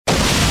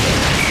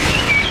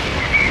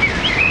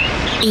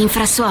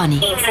Infrasuoni.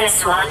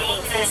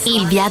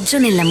 Il viaggio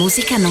nella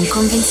musica non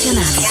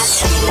convenzionale.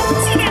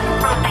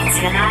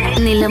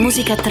 Nella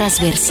musica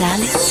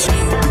trasversale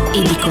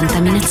e di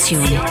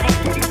contaminazione.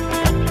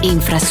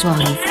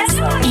 Infrasuoni.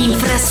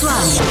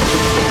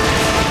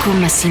 Con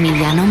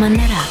Massimiliano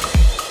Mannarà.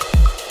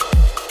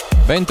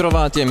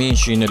 Bentrovati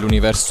amici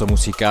nell'universo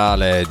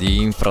musicale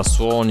di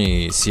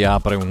Infrasuoni, si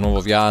apre un nuovo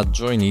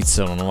viaggio,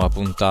 inizia una nuova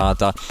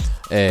puntata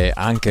e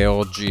anche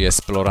oggi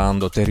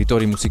esplorando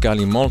territori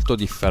musicali molto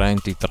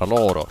differenti tra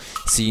loro.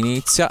 Si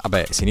inizia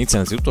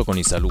innanzitutto con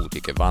i saluti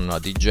che vanno a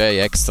DJ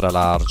Extra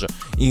Large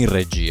in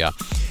regia.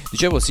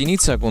 Dicevo, si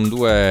inizia con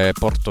due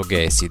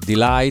portoghesi,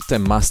 Delight e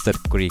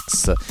Master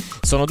Creeks.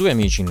 Sono due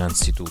amici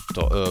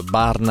innanzitutto.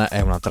 Barn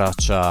è una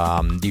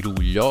traccia di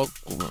luglio.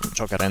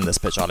 Ciò che rende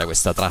speciale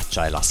questa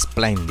traccia è la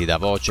splendida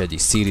voce di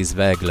Siri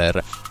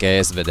Svegler, che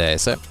è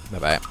svedese,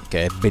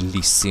 che è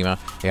bellissima,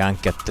 è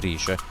anche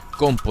attrice,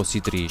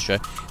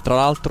 compositrice, tra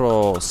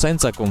l'altro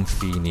senza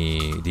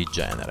confini di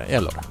genere. E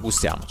allora,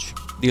 gustiamoci.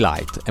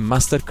 Delight e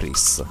Master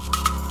Creeks.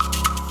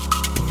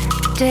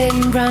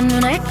 Didn't run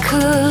when I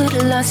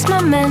could, lost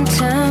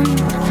momentum.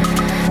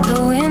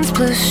 The winds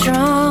blew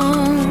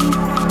strong.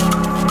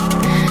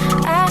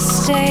 I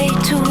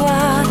stayed to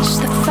watch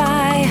the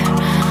fire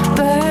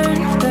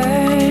burn,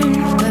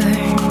 burn, burn.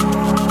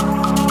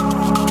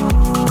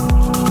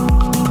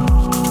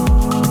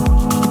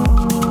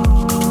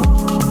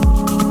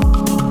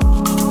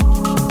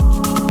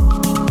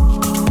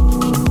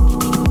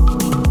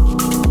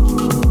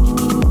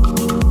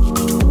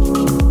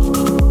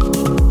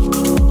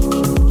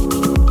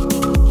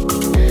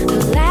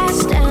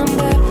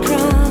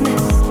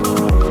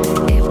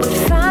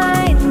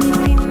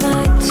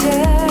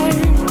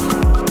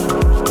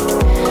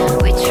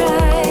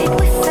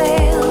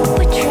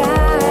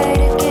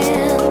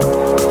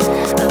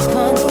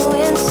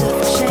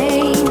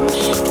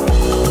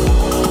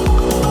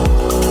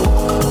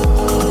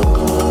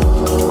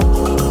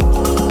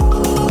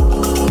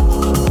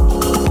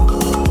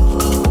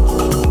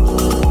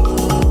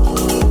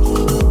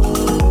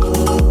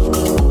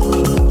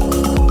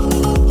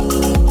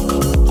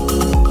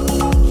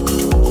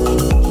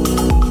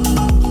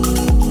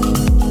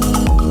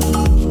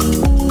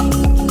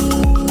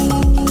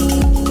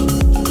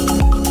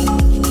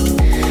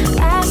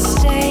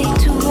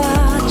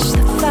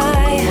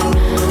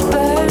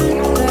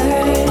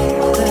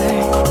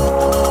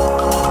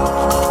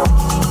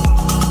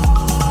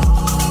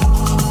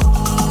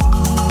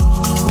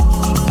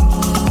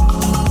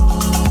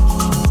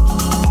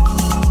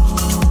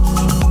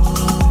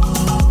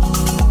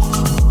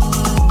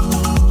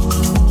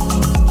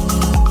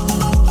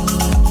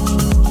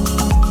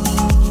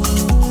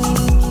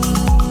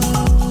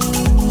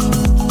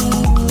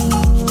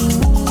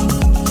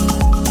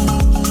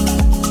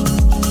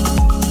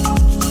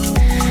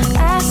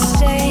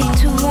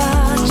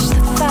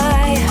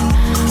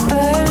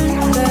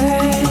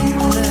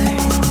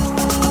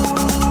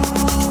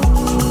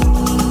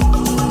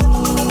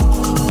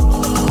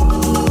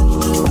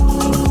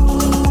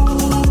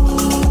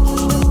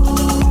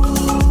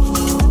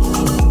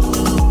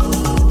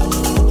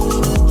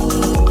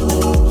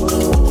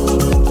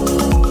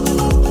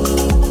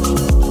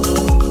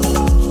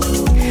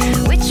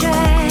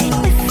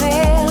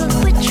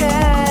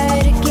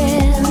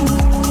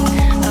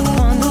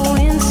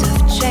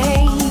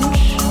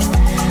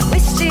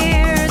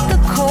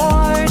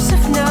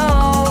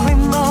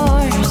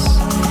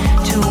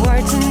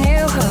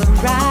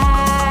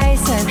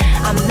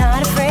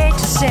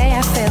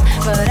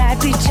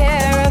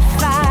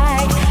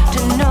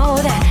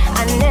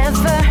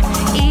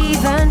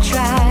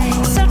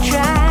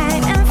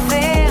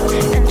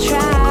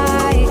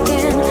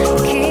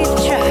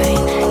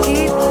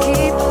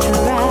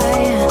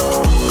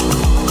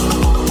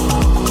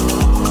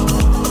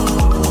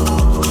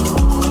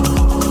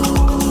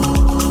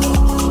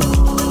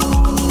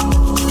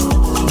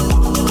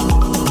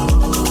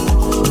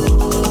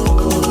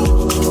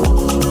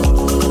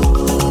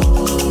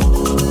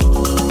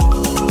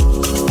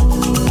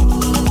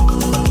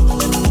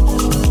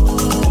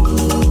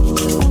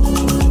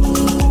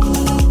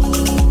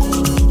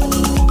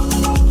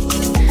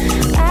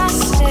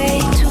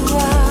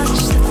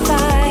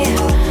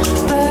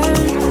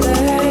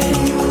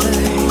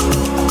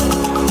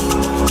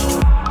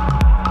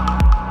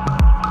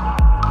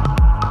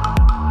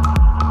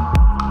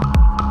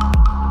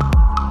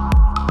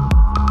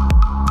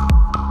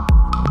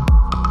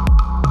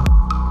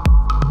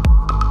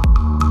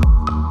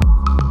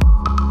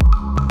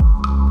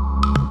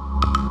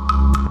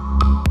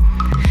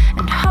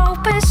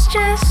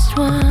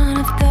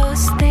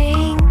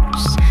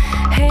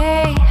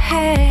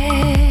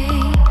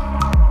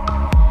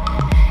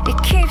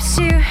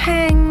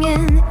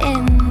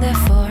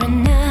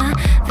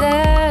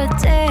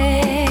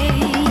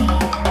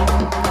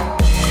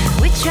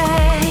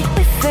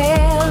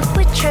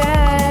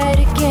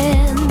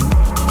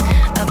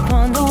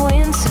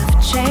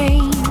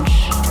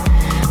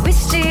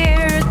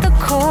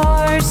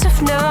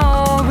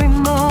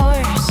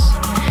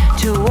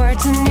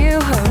 Towards a new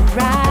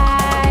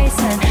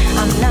horizon,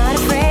 I'm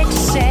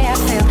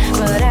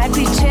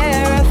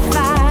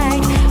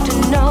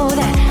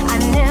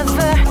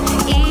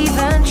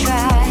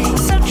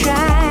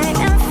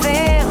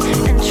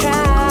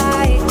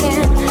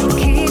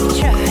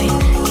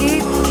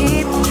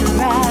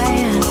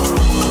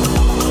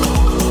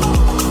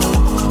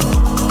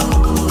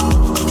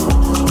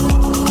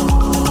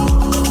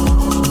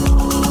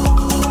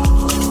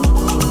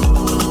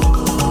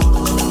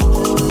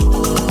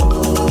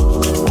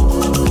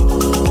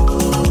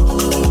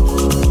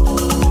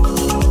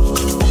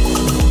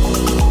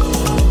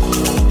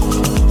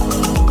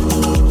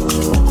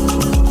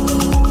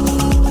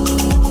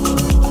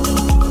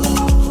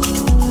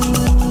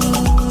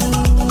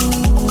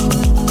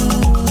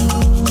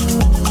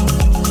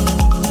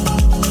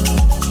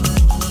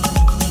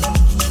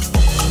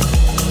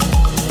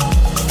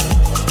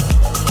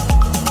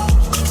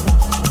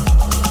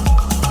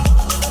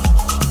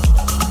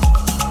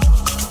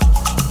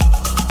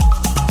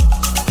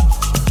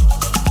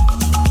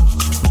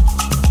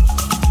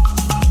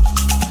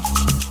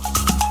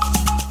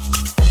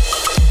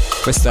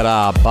Questa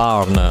era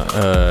Barn,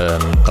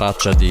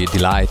 traccia di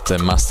Delight e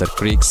Master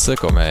Creeks,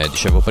 come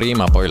dicevo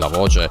prima. Poi la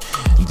voce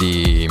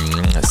di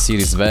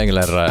Siris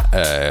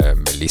Wegler,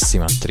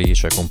 bellissima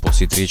attrice,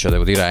 compositrice,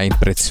 devo dire, ha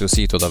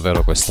impreziosito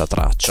davvero questa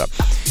traccia.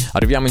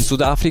 Arriviamo in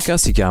Sudafrica,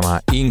 si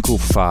chiama Inku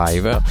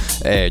 5,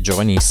 è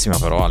giovanissima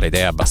però ha le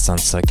idee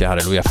abbastanza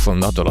chiare. Lui ha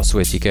fondato la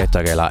sua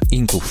etichetta, che è la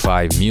Inku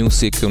 5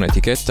 Music,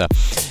 un'etichetta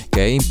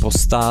che è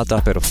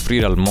impostata per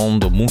offrire al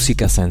mondo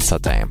musica senza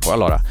tempo.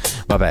 Allora,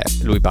 vabbè,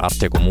 lui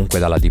parte comunque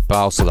dalla deep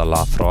house,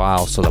 dall'afro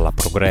house, dalla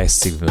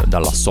progressive,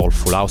 dalla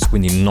soulful house,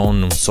 quindi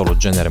non un solo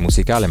genere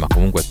musicale, ma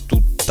comunque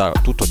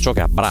tutto ciò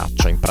che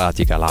abbraccia in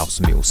pratica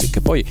l'house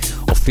music. Poi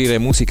offrire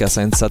musica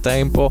senza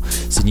tempo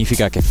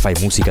significa che fai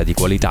musica di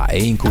qualità,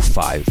 e in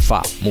Q5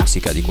 fa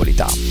musica di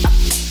qualità.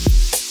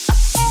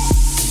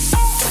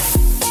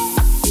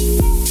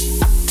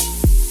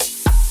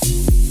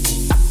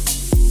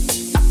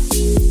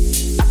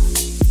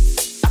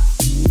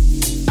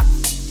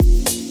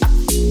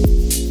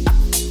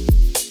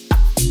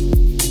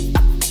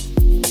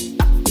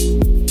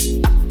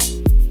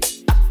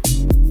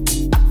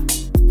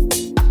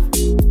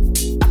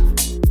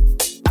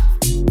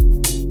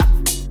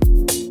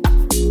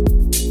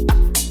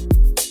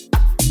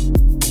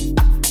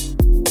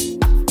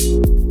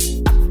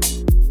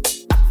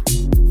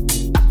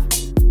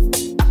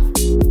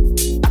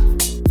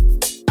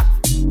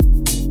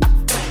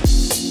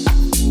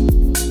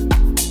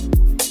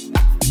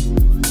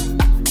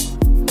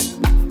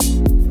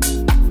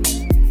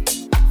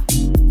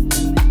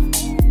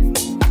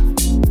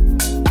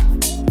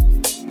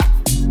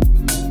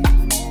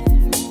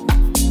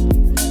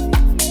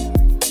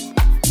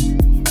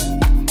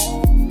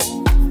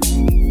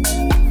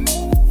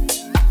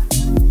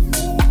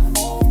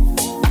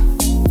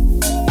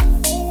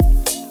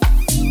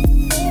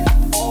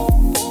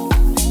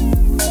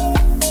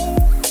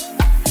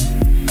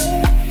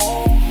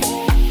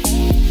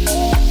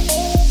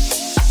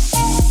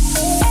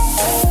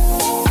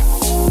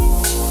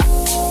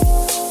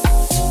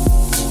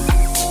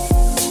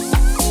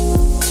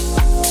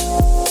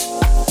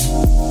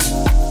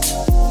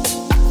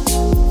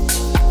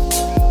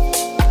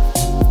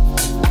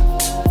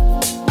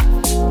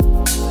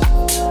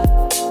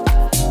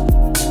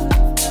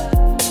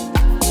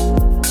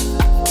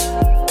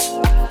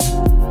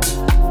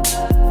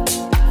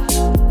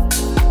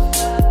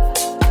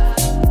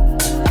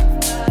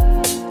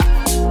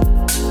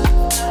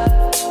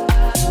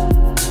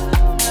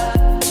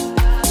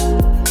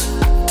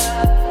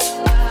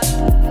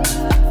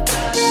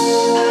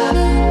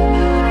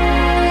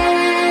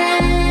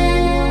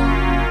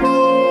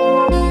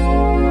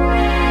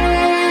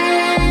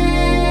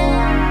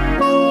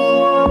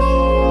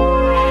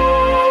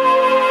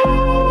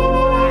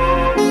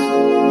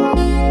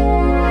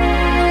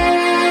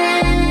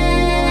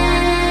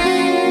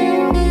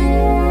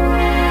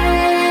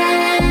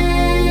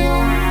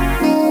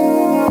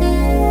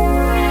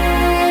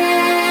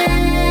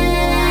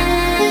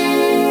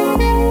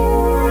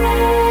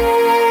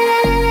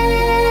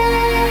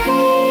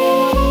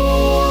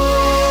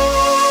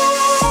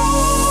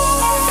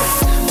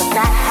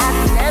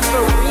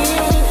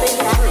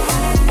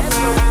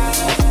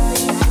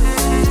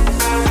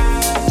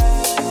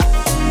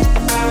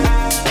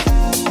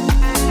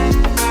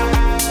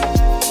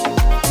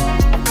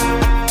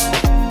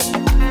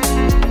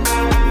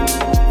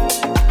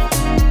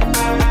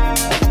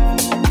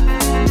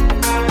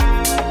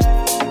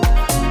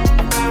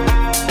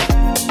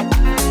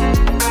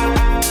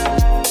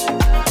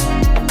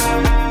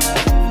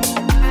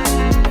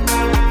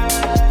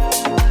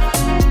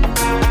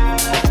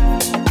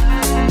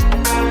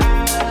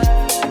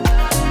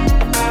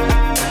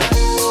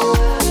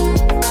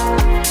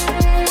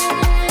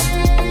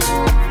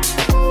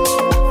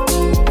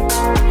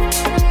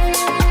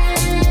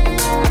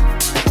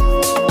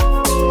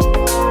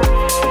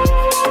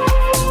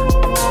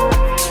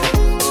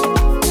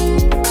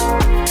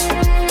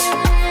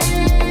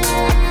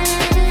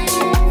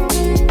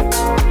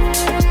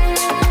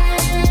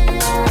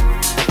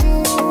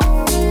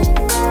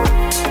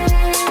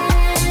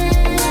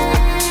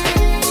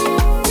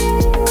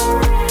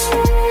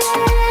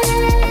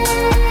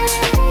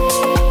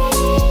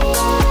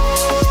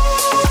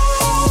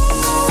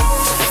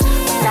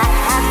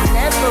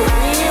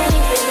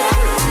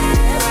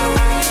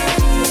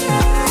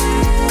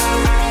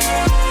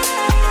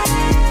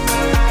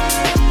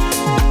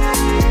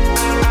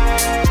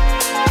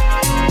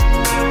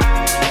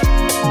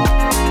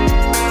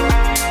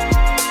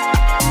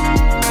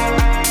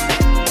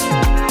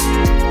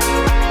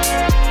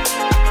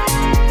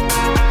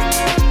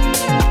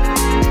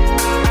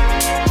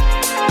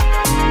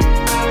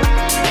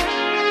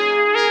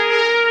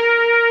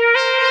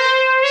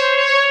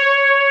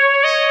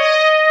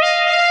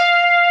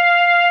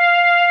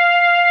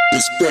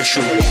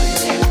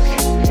 special.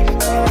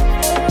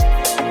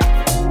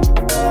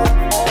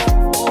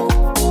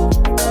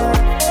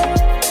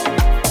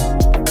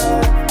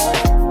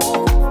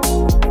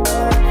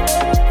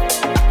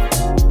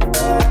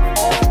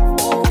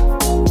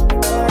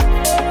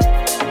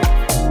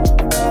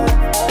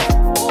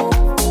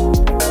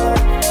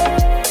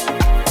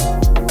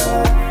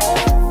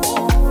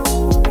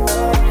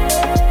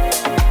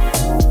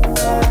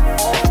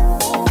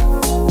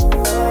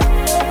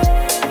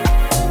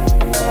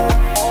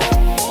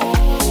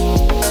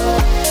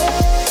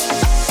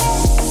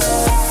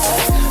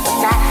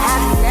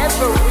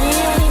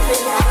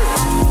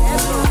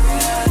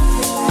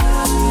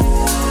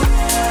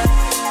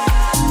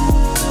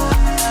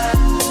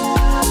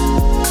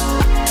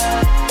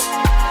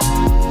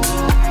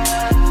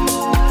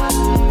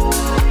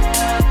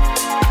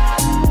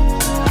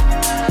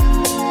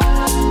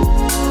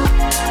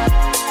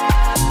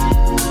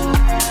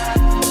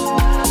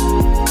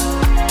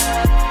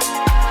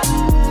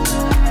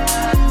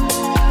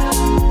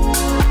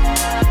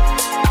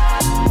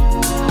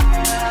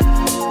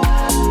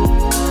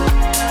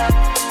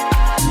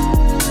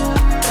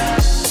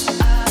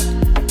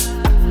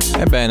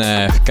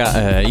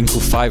 Ebbene, in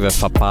Q5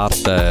 fa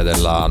parte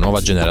della nuova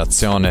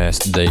generazione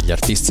degli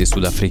artisti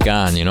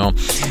sudafricani, no?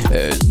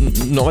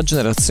 Nuova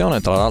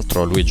generazione, tra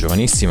l'altro lui è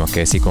giovanissimo,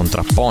 che si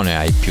contrappone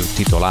ai più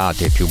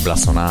titolati, ai più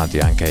blasonati,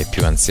 anche ai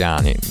più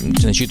anziani.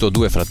 Ce ne cito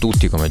due fra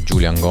tutti come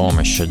Julian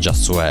Gomes e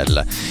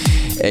Jasuel.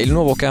 E il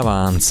nuovo che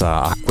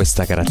avanza ha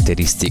questa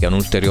caratteristica,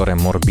 un'ulteriore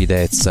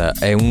morbidezza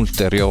e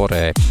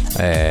un'ulteriore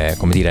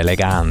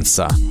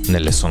eleganza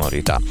nelle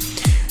sonorità.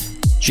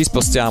 Ci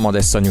spostiamo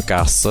adesso a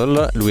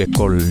Newcastle, lui è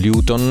Cole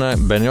Luton,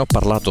 ve ne ho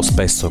parlato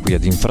spesso qui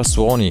ad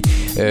Infrasuoni,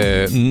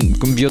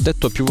 vi ho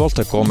detto più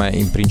volte come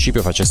in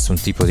principio facesse un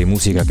tipo di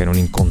musica che non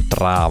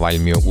incontrava il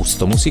mio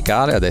gusto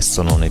musicale,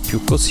 adesso non è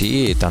più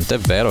così, tant'è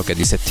vero che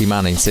di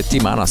settimana in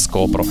settimana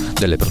scopro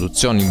delle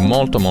produzioni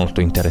molto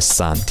molto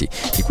interessanti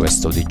di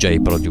questo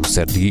DJ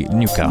producer di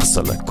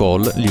Newcastle,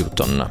 Cole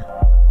Luton.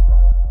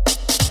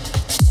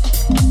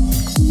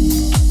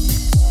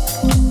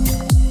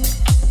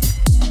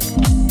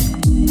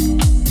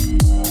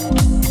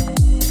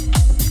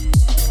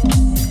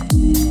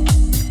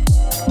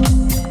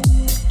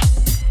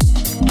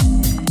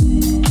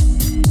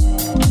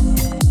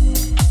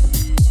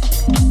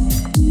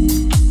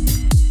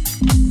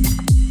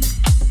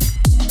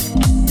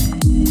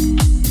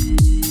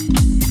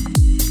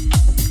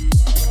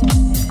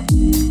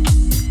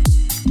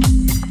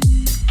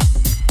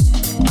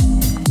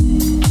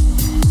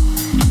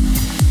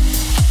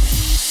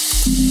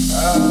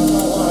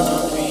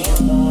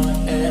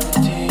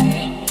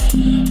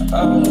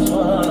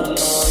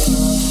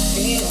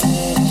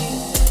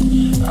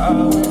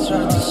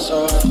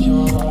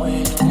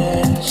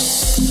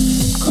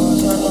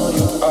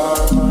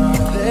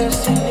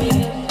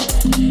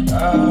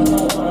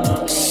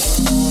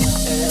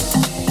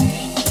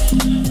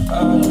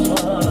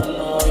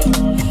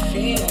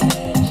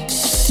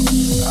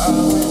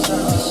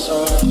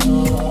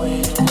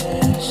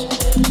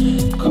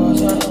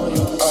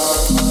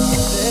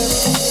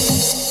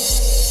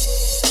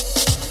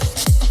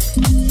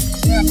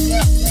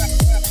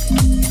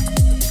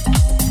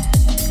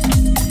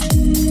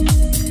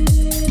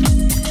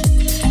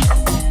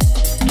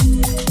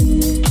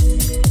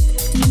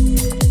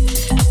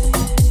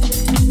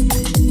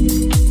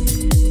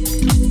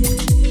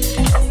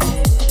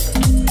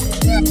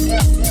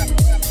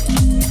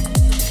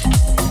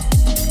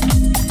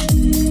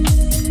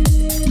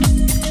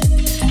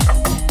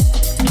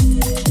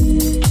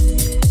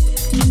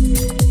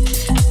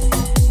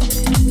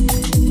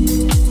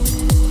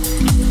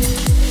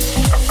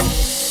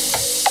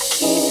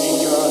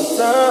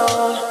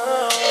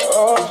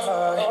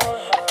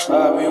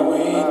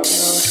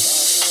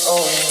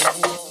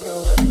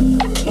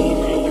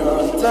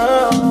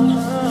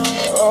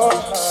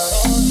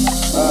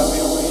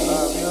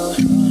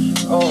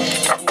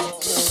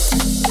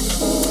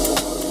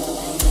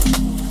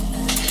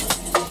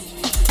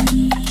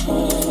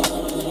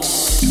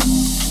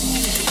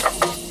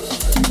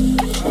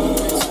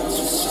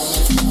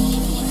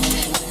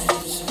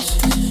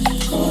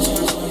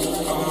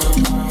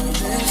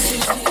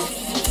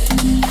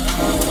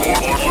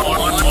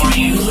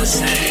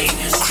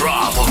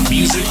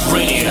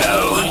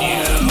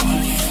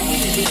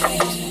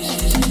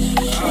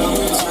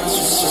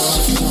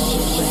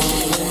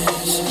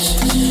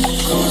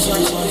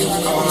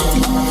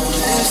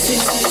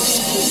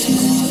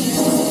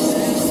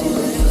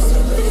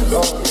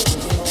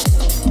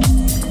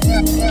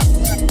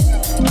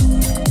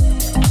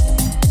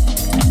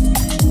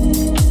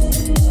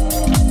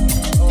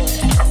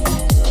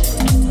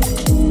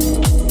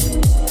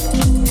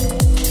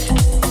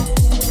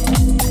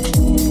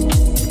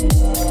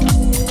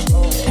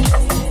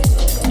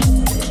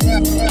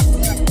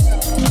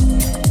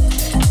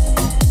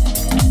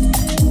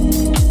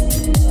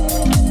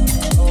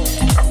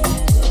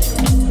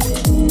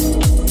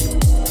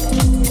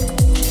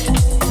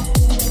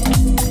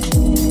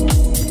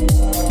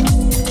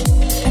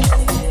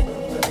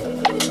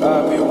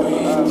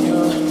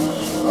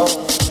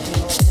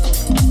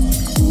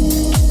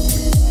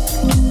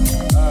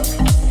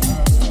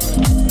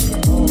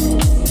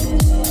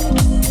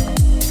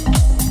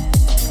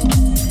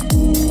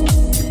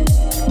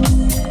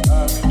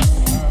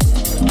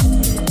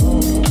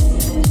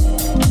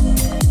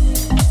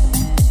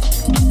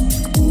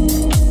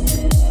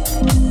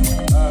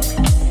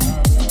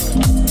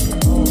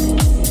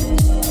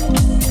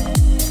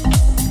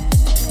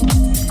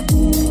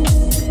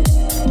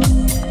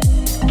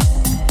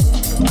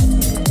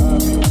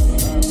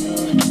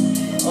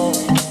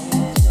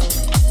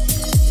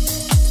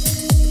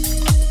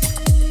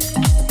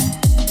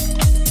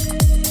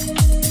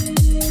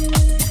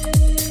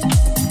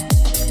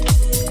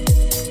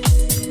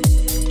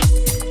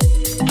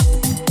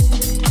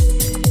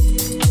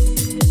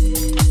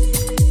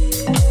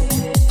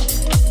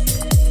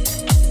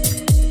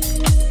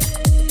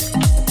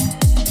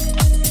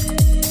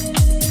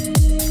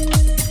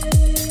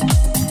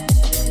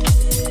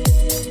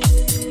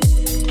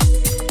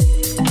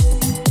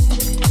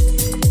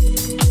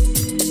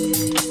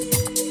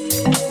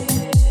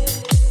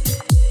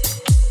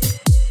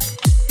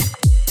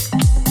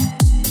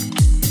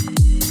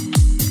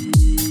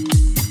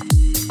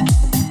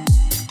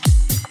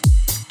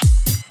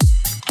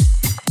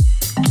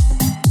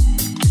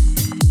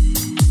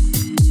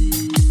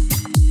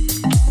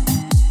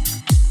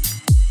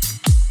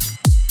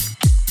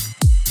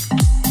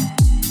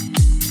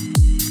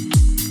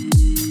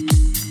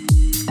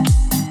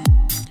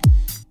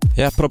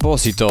 E a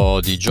proposito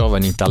di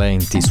giovani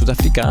talenti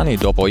sudafricani,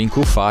 dopo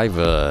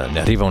Inku5 ne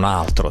arriva un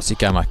altro, si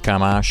chiama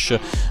Kamash,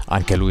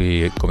 anche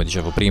lui, come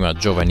dicevo prima,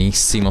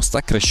 giovanissimo,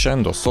 sta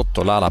crescendo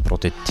sotto l'ala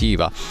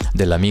protettiva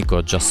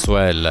dell'amico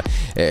Jaswell.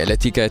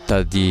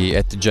 L'etichetta di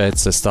Et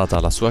Jazz è stata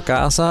la sua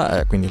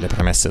casa, quindi le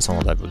premesse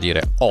sono, devo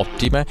dire,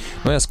 ottime.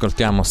 Noi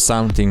ascoltiamo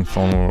Something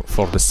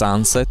for the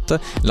Sunset,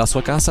 la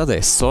sua casa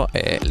adesso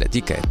è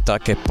l'etichetta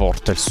che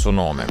porta il suo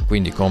nome,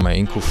 quindi come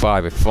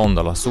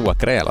Inku5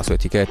 crea la sua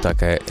etichetta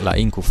che è la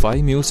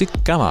Inku5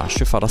 Music,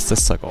 Kamash fa la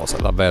stessa cosa,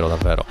 davvero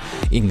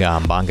in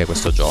gamba anche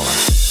questo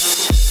giovane.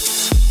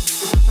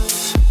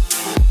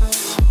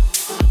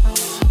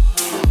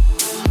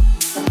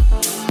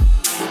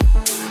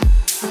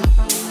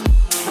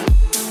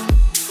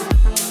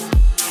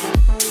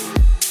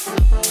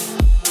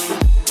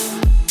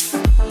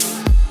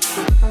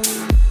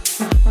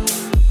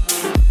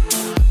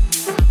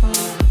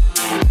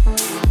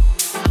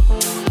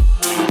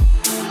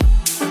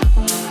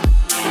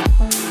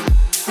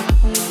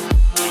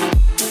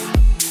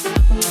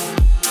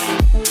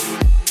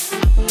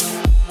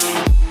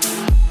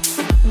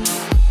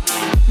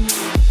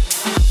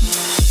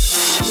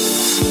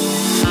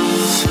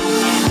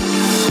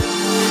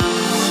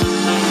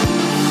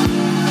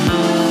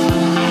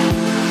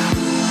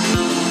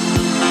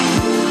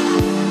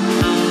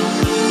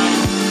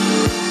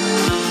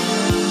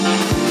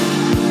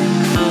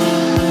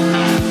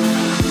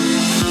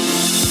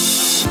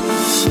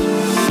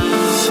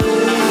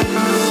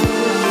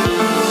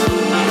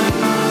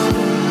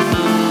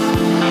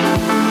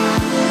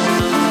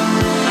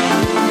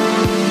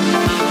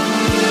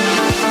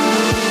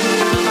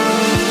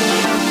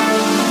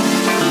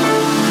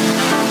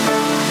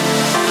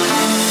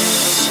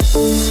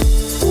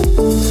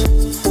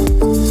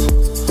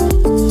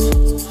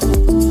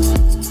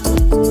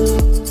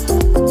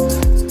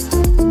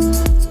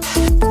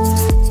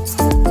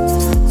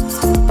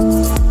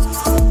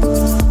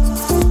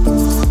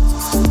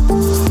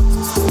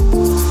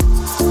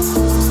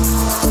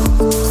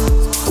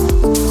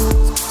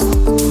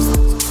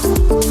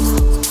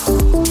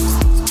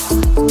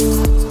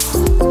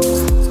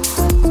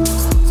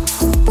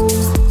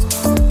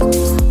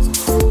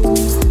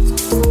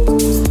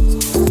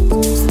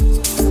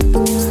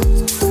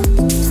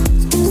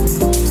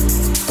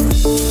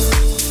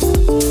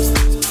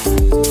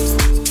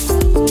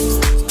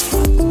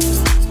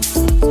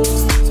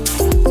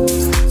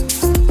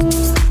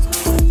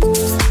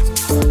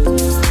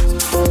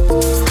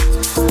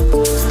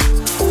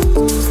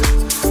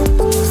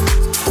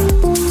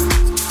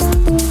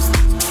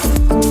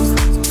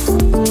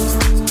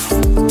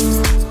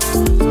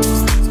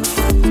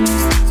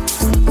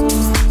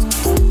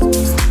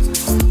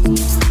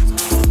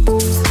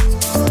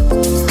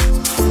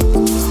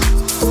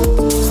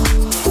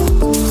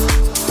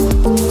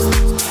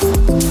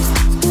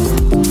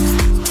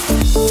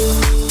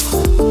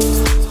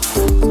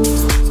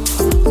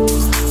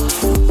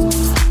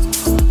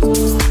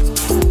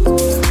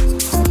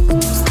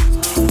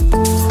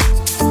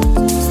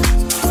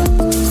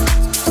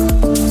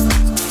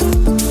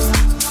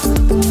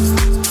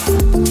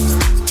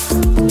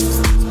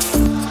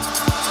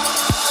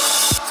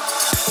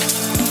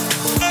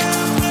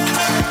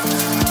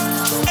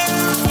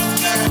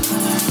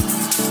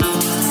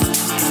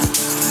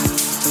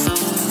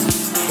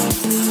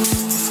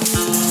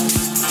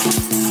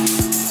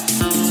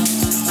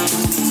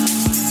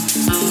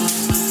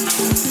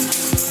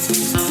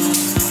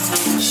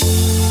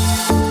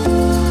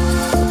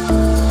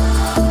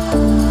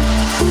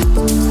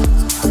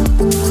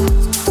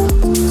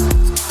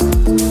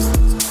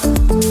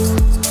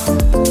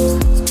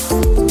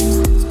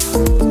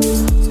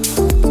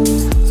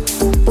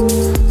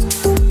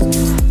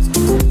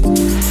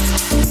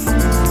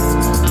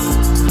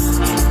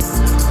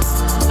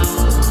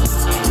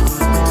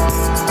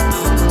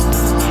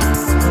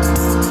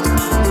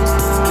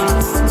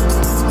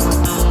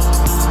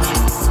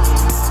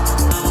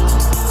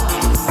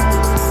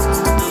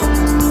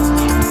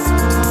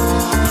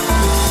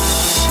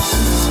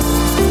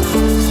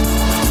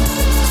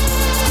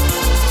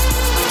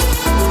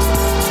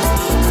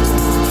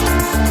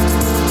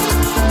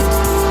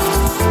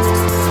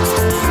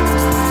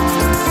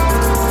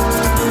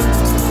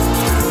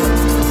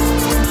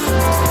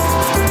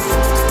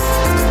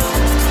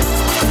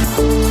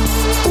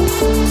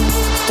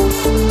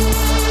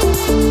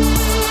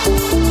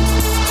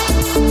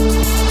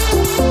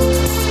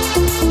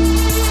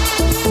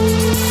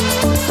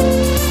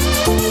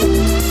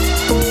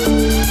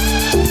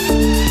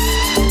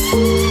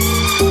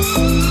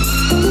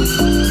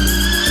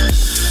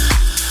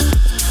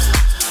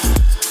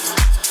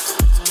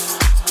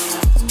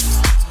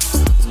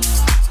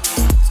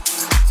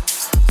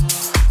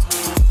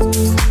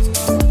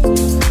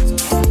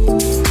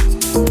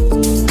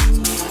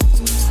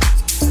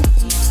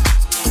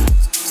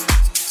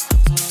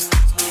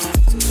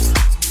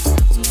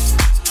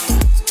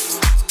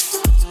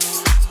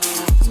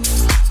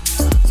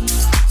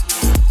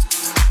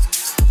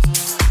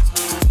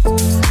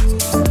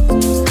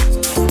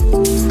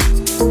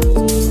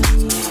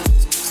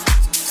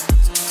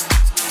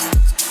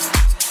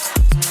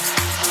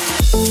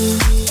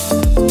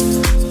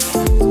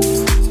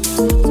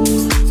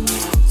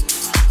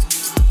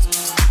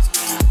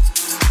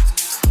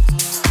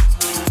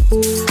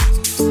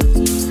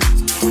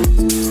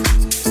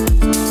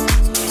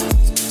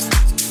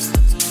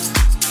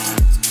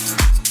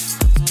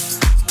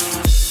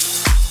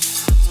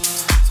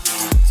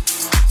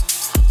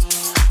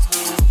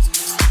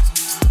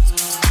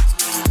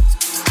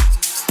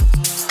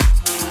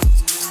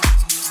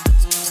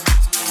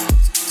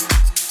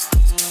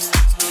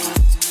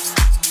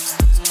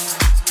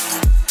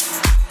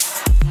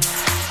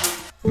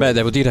 Beh,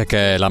 devo dire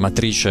che la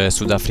matrice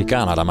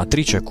sudafricana, la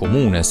matrice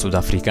comune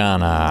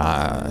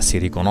sudafricana si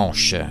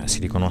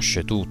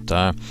riconosce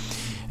tutta.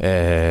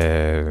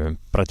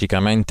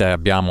 Praticamente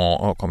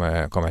abbiamo,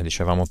 come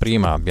dicevamo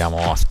prima,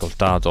 abbiamo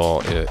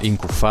ascoltato in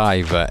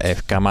Q5 e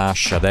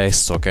Kamash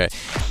adesso, che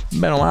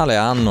bene o male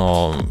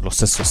hanno lo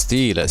stesso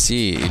stile,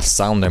 sì, il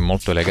sound è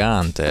molto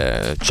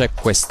elegante, c'è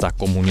questa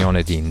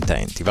comunione di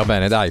intenti. Va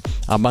bene, dai,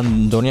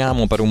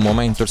 abbandoniamo per un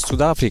momento il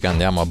Sudafrica,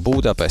 andiamo a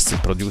Budapest. Il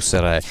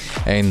producer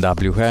è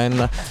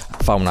NWN,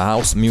 fa una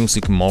house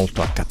music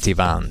molto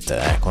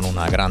accattivante, con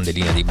una grande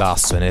linea di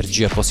basso,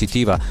 energia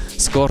positiva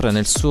scorre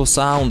nel suo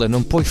sound e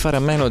non puoi fare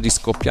a meno di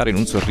scoppiare in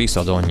un sorriso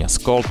ad ogni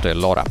ascolto. E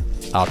allora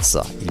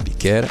alza il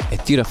bicchiere e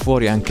tira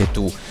fuori anche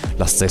tu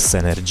la stessa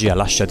energia,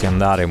 lasciati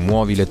andare,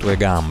 muovi le tue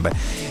gambe,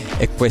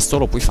 e questo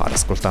lo puoi fare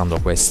ascoltando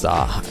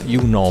questa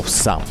You Know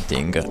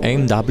Something,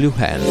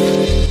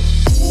 NWN.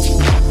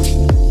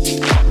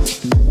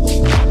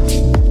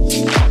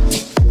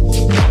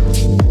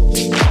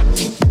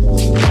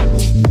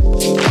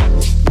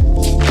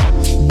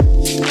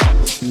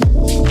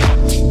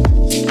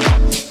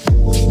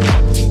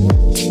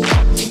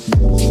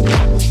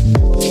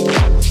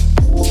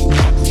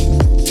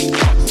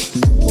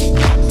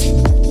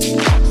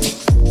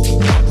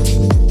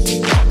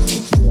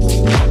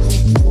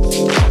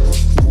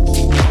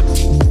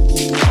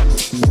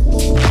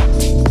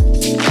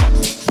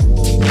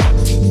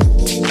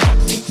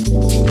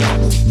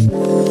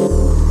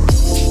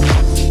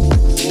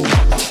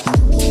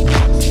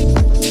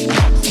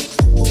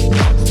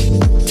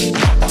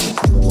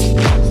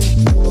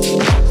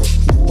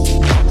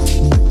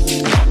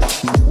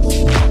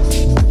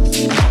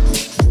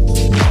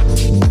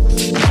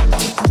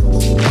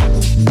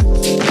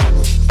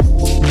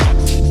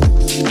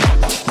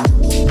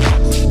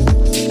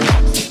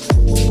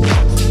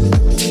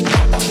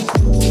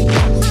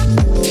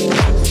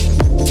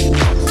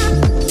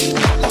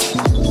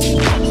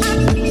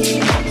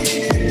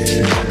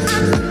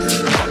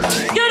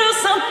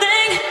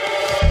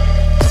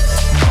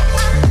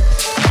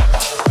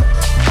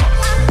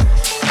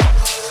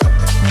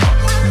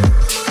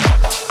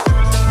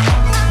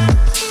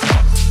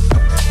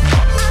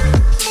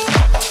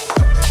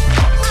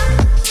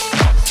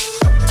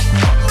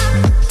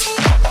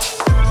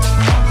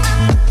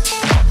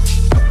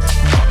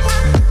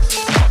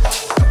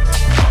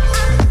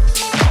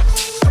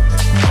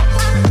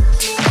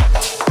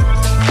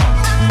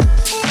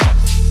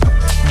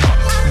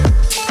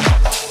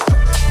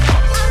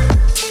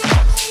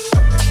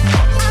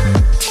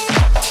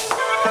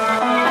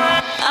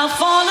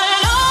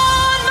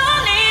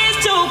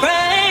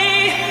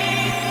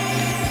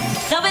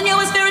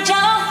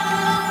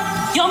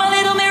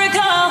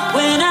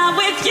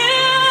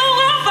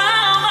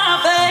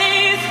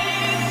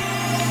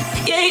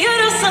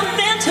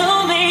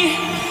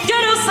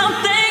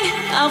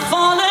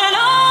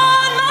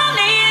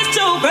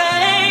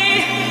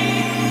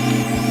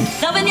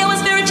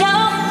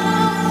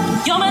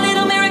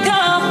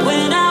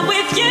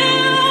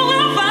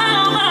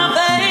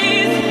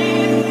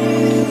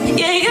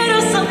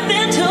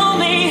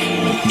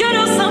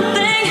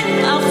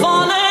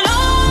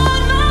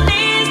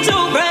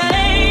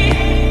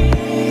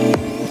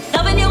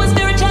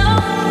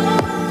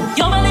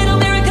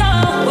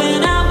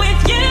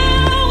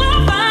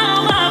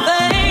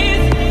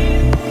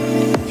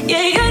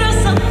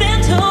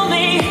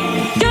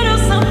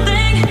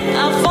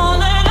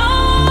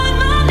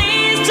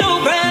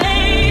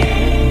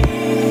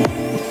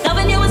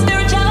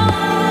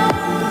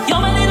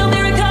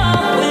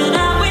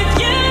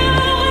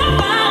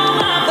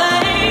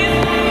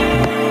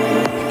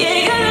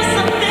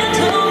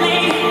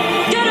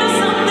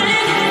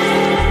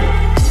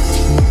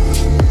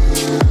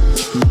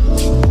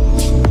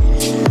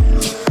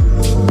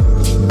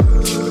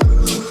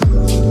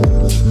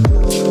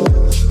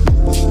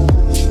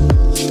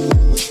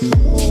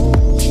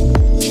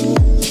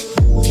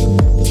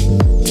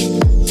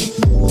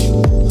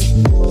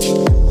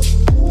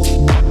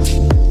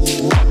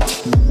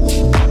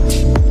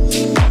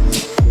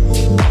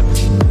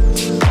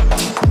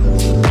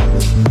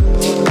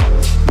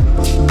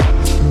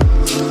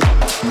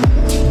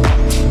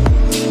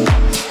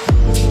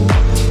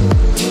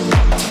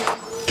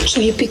 So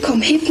you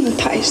become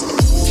hypnotized.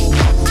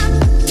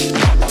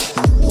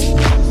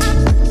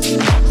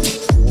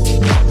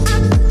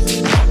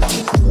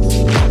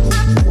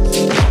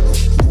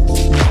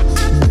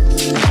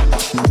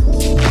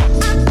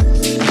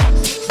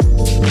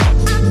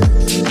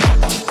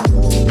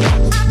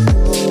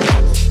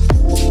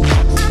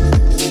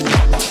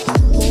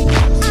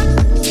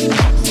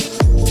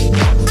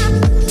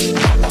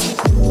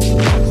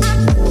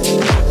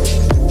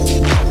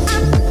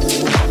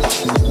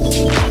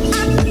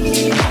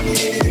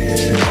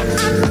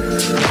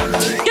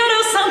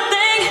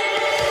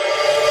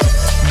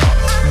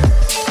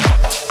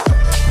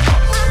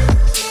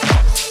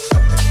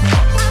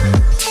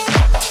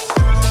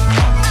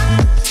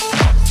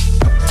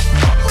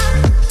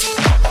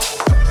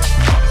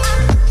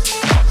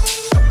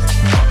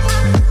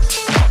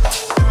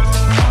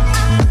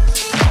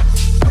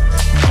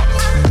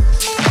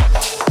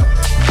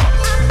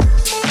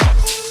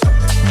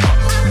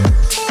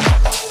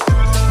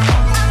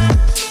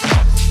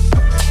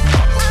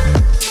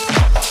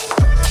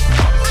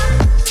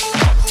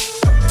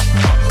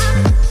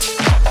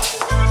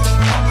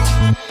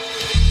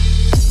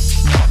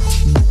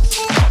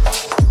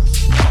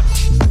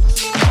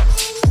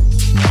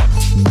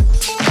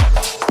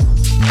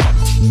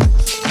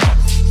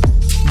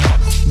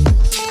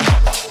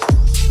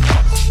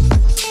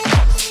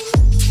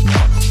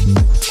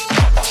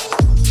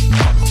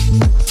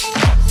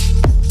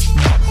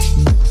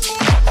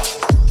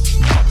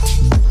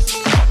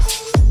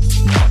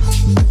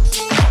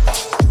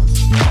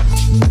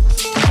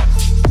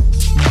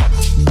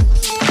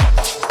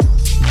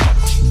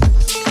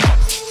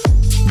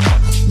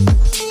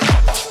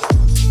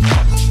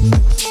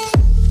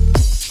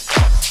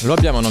 Lo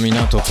abbiamo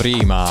nominato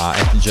prima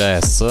Ed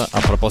Jazz a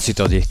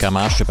proposito di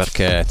Kamash,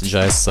 perché Ed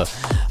Jazz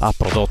ha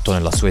prodotto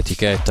nella sua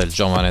etichetta il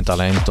giovane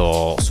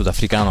talento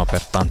sudafricano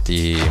per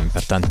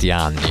tanti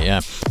anni.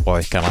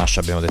 Poi Kamash,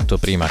 abbiamo detto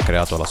prima, ha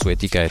creato la sua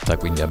etichetta,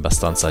 quindi è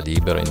abbastanza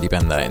libero e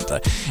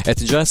indipendente. Ed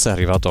Jazz è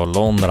arrivato a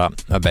Londra,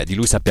 vabbè, di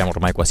lui sappiamo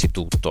ormai quasi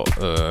tutto.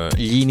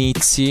 Gli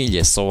inizi, gli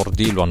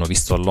esordi lo hanno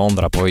visto a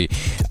Londra poi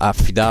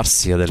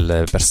affidarsi a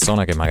delle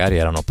persone che magari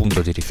erano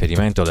punto di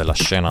riferimento della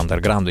scena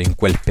underground in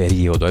quel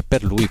periodo, e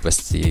per lui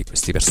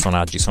questi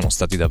personaggi sono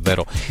stati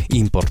davvero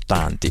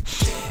importanti.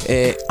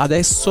 E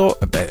adesso,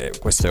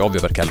 questo è ovvio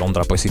perché a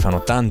Londra poi si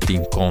fanno tanti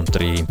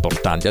incontri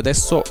importanti,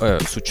 adesso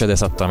succede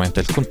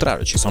esattamente il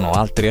contrario, ci sono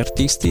altri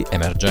artisti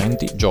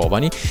emergenti,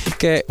 giovani,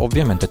 che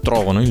ovviamente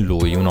trovano in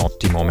lui un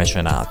ottimo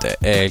mecenate.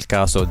 È il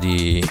caso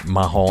di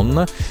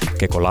Mahon,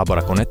 che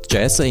collabora con Ed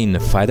Jazz in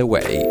Fade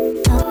Away.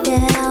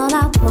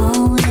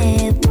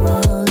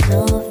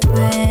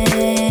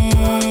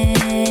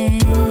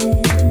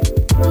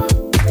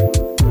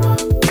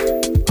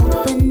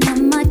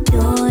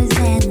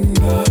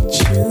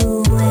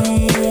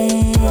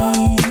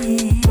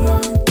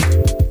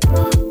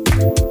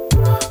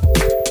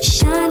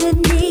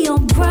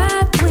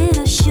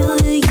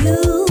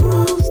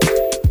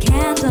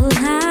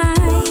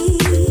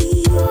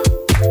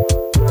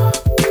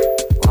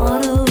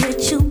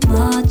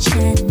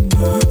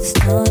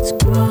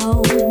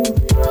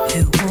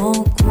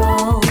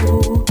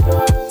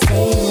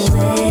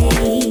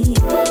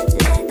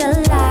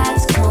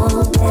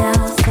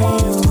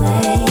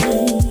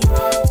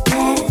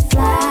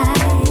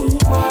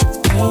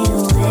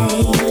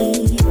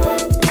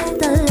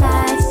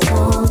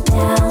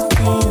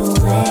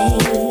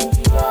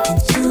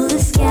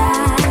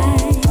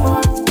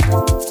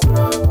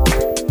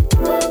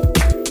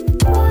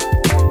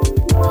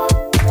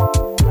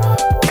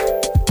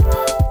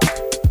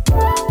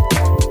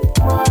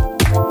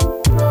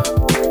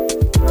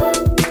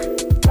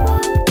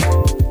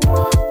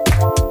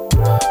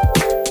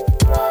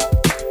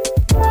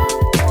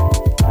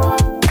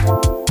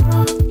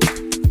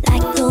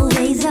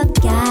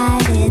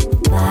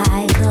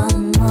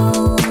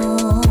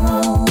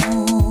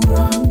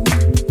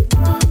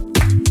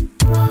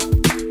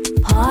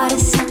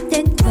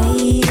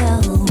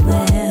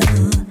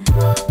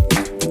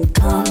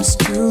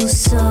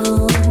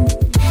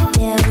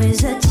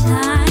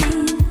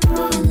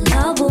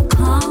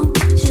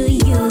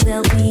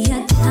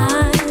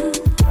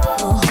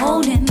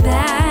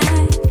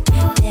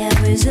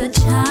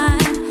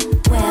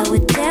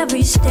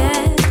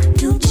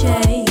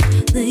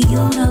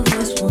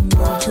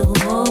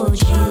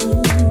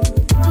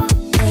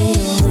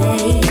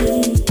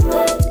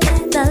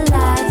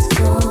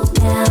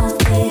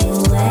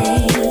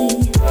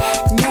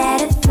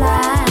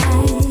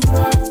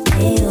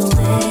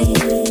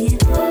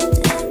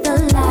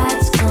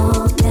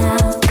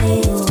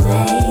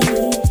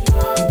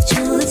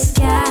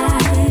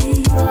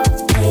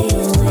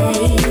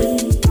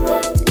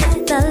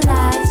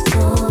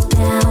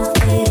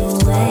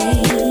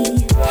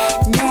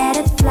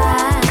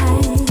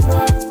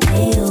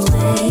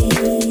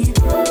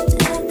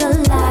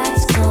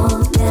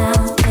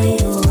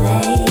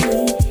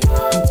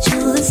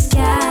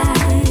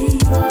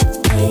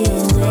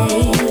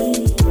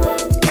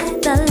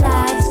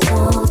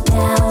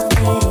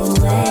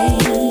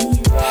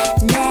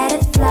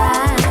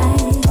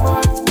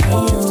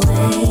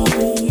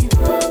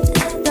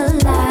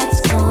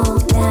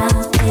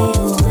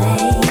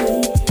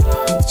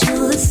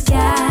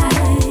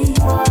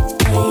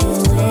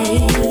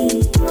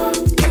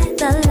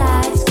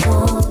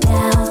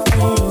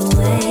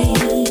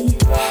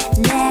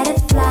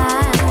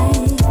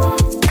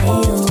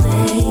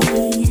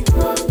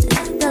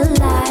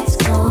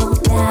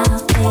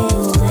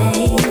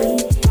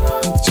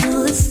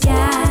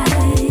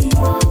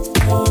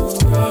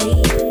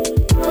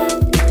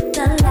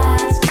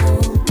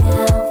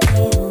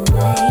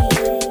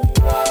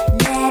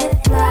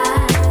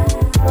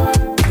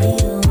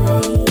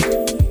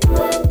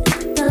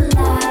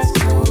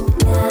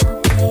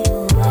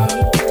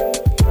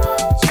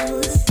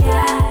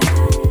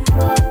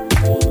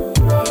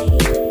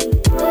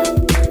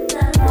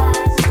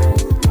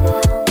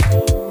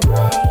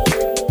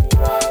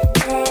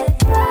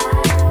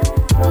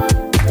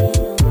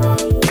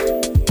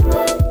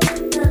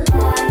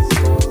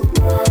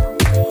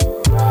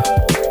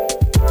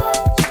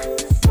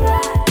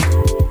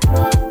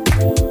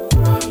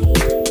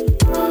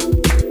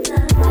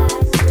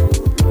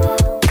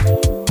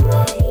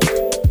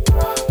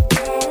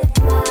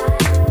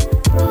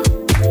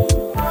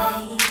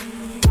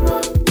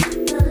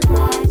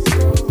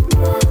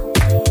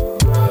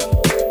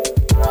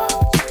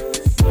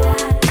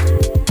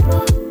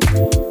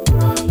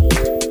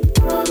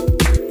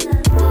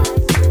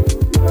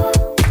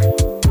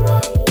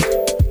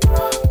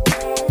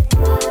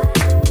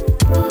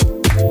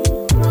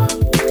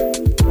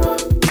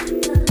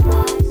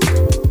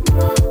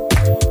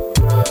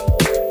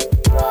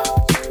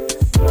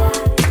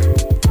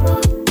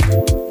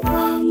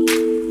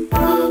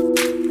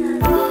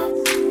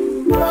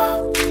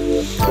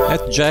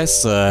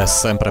 Jazz è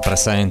sempre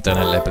presente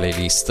nelle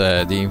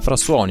playlist di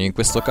Infrasuoni, in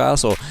questo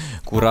caso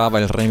curava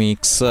il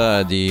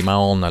remix di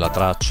Mahon, la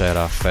traccia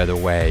era Fade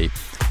Away.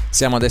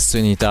 Siamo adesso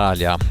in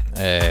Italia,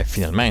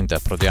 finalmente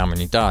approdiamo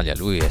in Italia.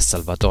 Lui è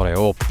Salvatore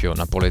Oppio,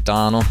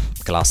 napoletano,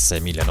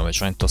 classe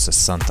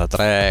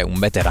 1963, un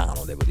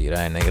veterano devo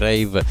dire, nei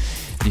rave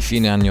di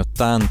fine anni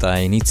 80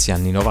 e inizi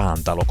anni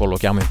 90, lo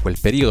collochiamo in quel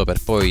periodo per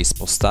poi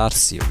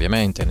spostarsi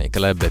ovviamente nei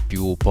club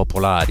più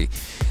popolari.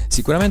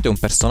 Sicuramente un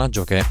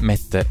personaggio che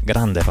mette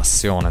grande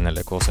passione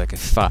nelle cose che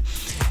fa,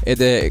 ed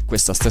è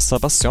questa stessa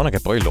passione che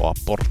poi lo ha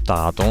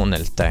portato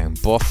nel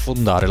tempo a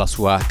fondare la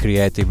sua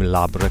Creative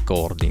Lab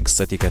Recordings,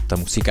 etichetta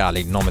musicale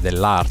in nome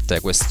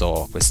dell'arte,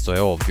 questo è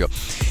ovvio,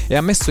 e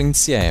ha messo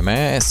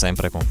insieme,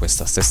 sempre con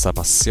questa stessa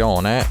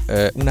passione,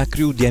 una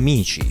crew di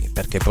amici,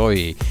 perché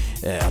poi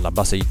alla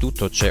base di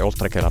tutto c'è,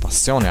 oltre che la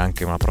passione,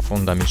 anche una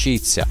profonda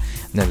amicizia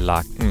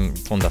nella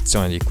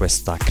fondazione di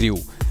questa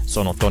crew.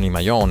 Sono Tony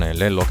Maione,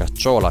 Lello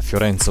Cacciola,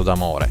 Fiorenzo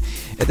D'Amore,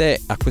 ed è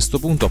a questo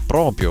punto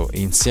proprio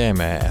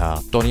insieme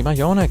a Tony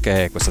Maione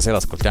che questa sera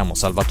ascoltiamo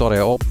Salvatore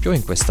Oppio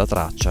in questa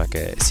traccia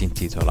che si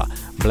intitola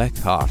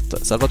Black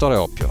Heart. Salvatore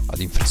Oppio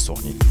ad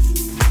Infrasuoni.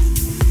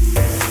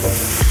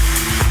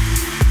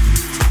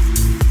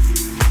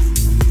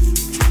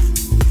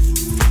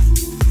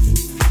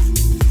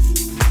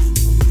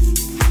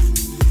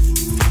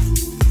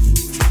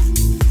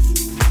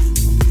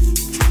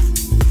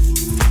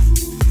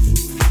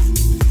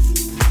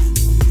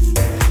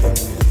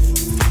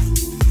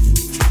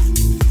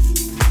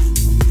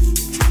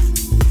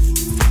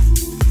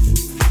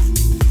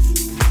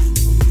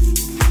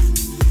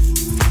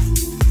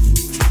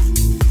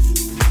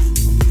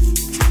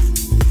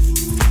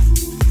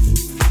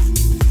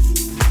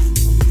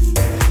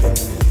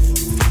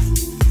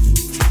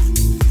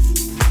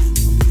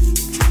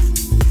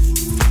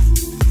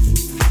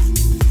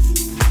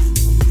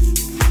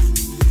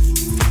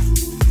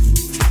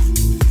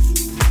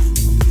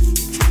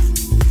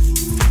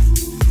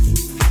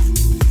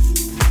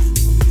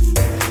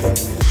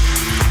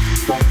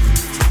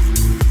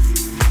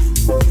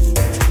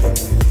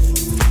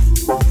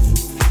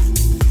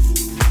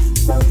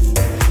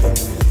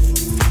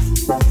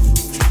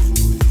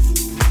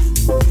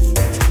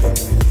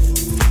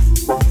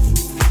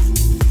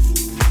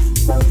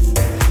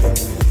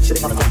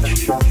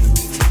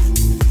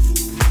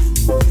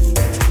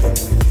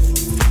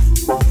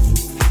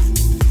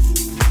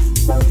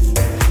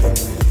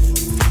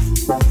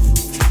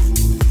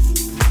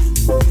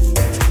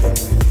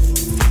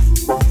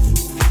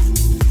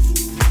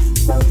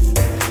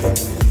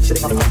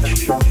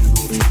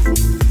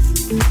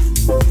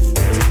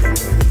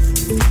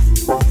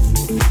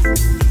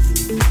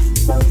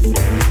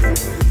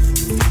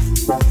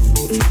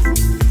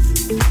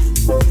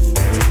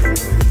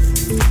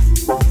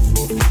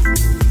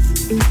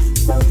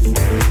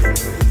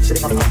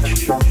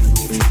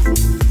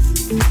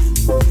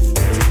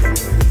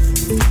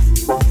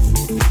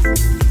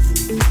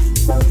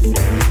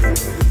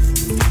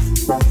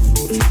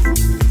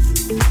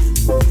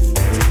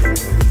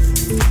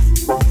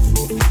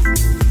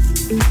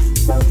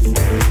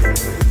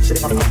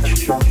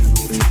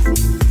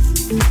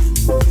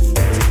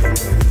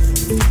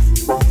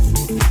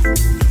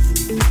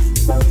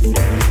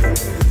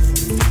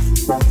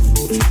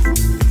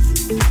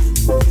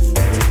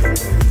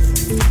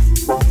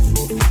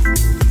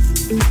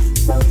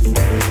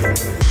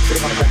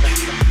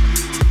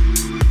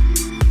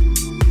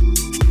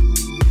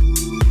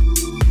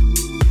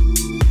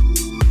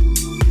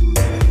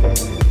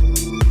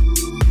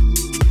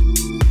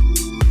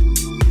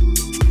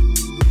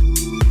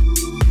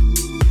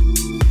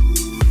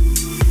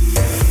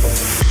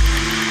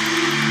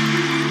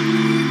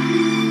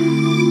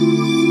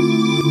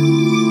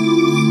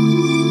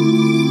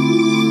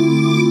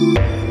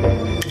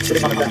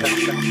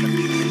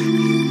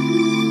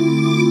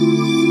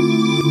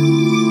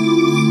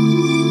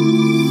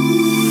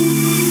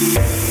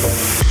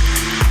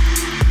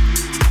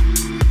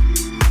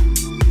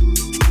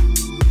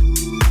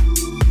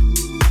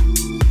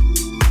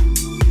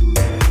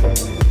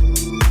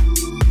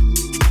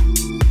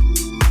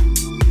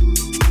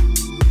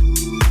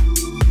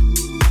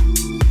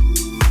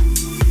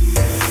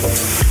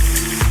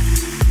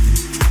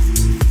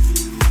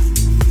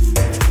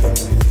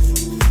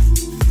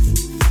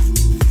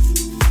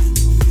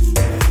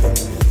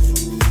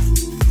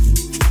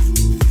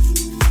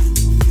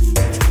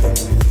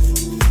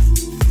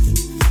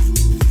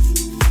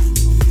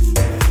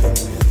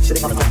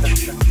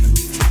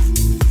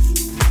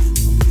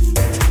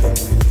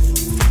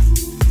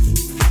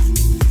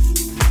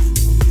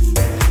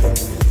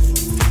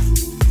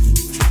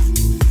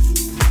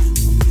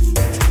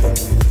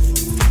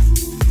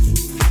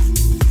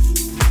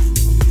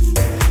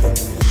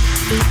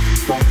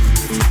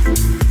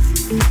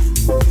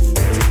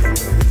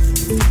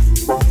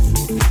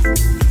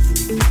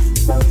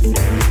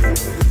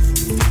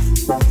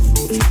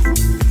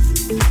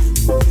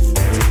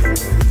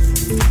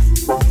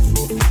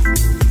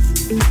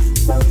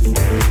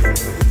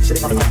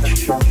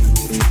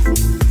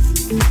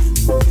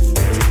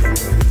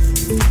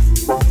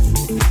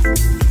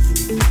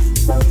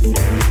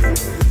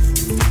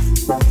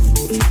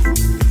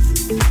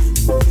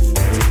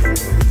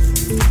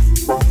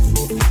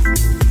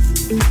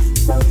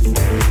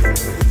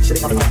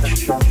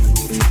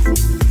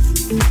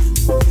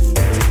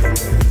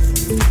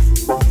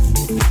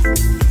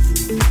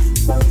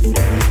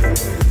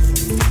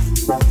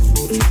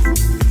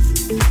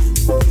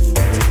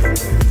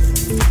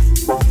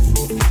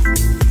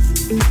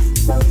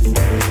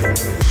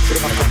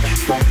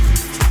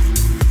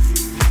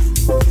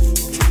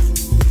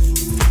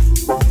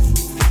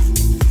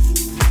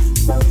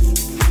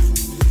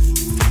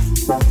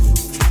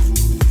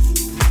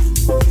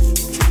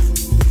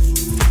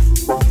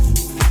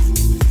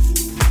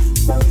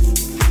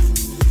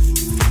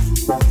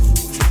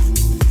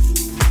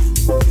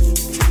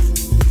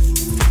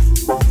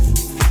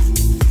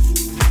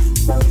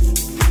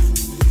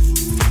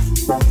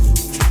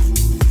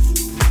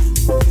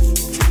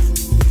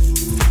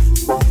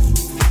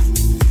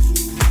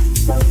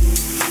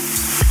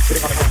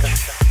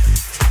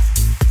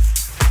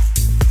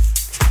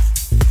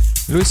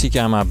 Lui si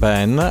chiama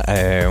Ben,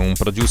 è un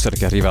producer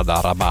che arriva da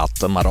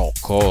Rabat,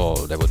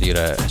 Marocco, devo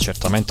dire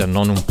certamente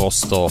non un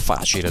posto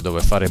facile dove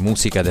fare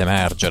musica ed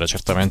emergere,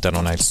 certamente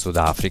non è il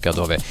Sudafrica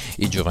dove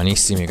i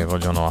giovanissimi che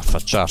vogliono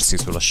affacciarsi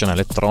sulla scena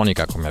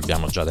elettronica, come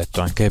abbiamo già detto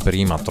anche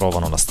prima,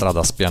 trovano la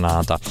strada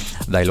spianata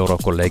dai loro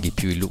colleghi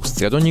più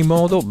illustri. Ad ogni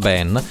modo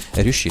Ben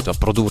è riuscito a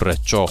produrre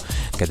ciò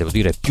che devo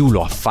dire più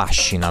lo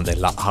affascina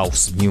della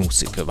house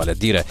music, vale a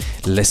dire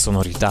le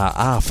sonorità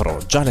afro,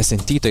 già le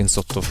sentite in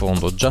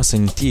sottofondo, già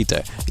sentite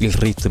il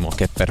ritmo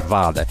che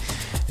pervade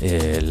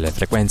le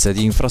frequenze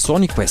di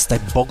Infrasuoni. Questa è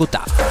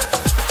Bogotà.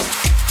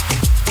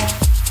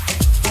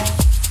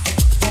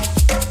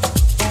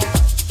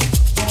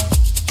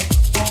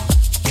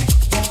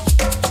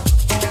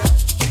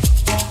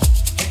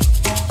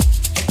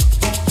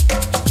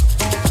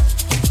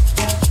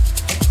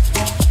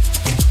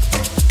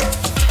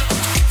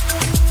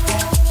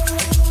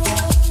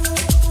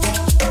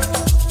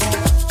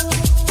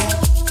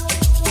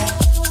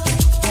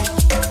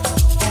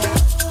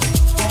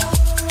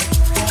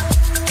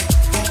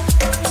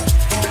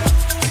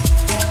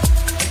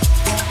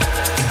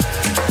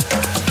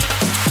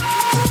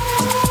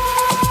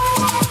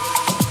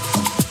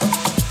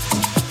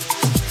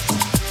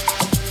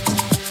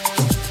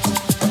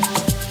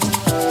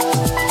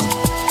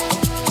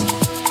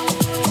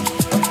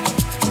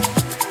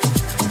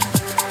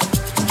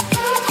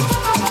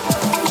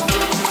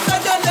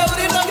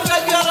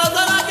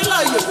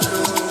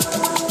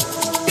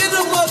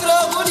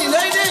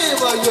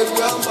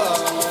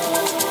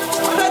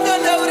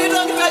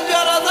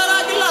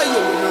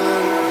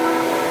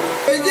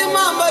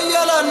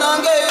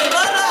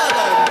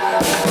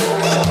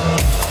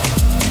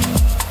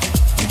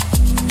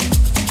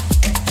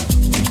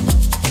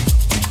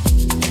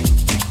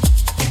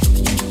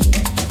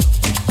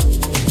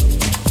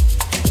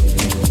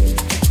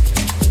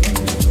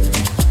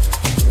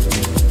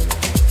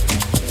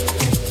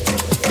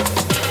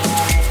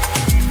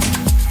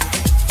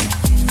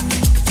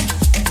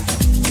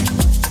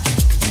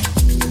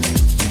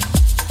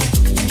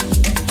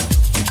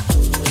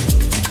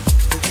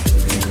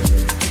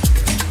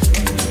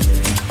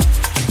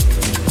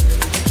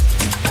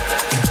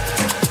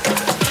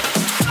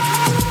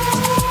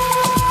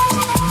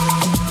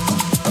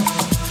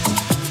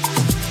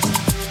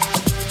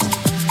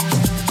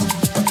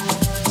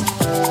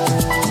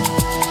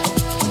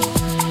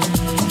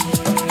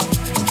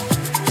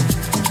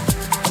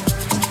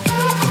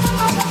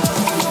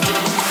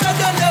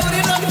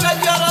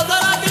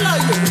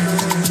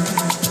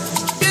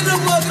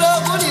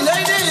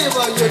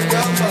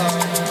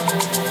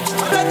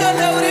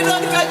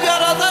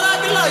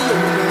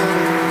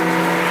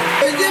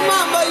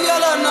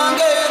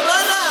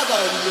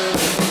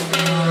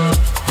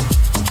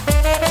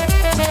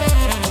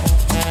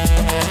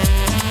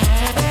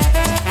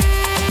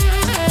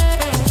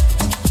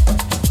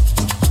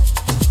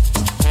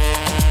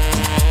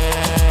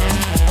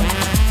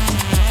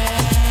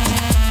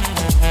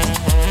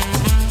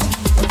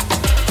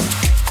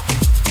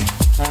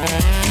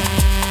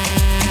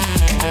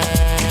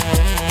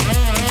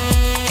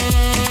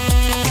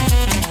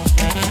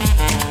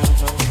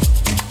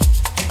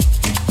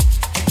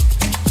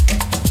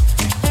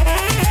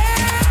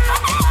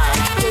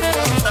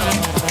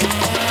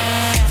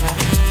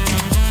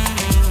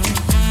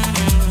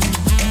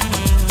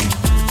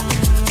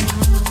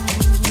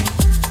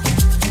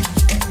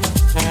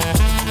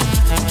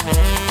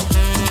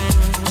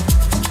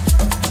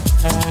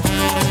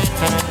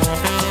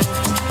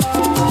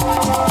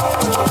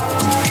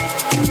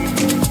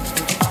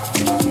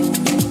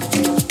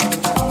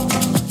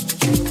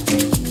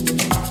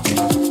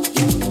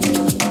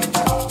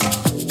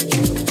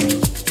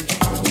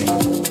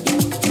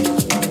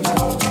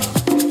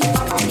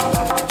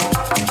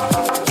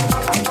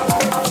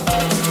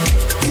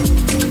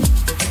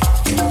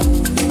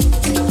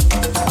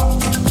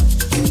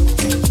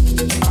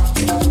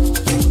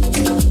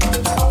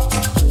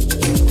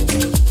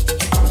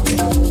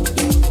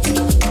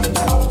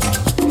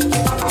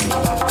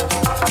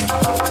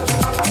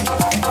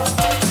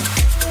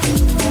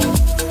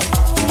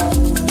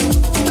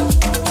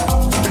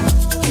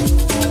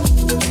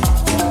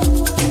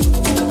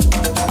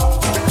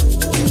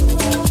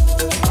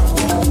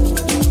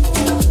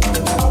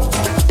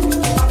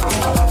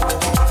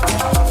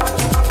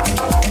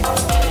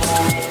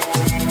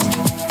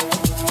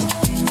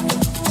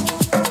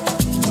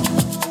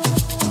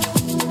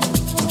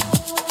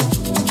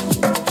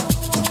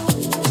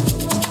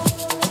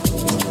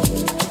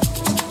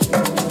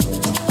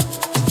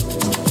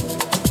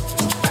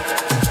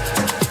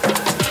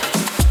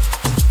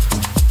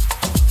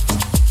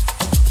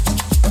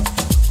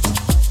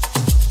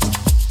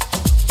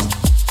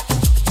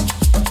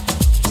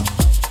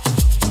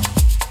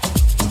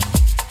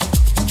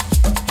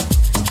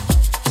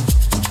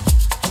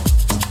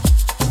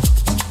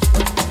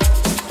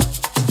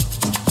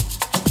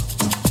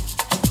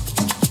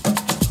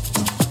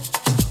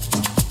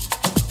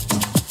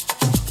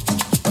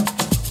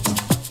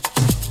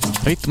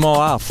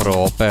 Ritmo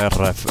afro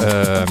per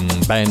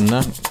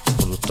Ben,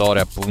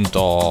 produttore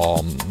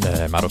appunto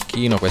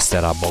marocchino. Questa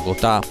era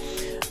Bogotà.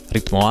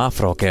 Ritmo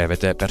afro che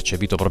avete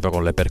percepito proprio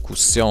con le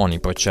percussioni,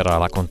 poi c'era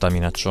la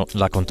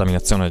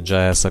contaminazione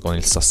jazz con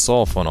il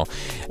sassofono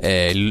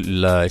e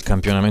il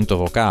campionamento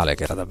vocale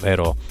che era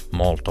davvero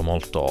molto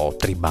molto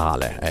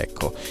tribale,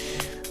 ecco.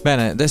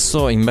 Bene,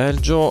 adesso in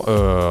Belgio,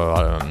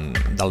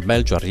 dal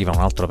Belgio arriva un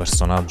altro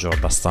personaggio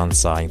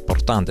abbastanza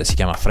importante, si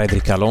chiama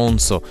Frédéric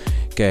Alonso,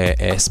 che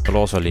è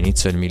esploso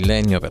all'inizio del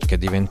millennio perché è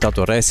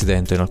diventato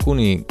resident in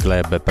alcuni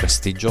club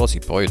prestigiosi,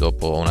 poi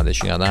dopo una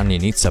decina d'anni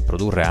inizia a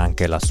produrre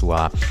anche la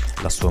sua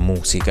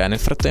musica e nel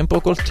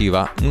frattempo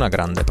coltiva una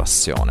grande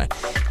passione.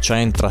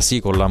 C'entra sì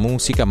con la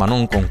musica, ma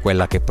non con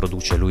quella che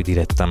produce lui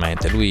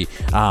direttamente. Lui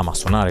ama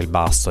suonare il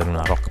basso in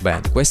una rock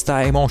band.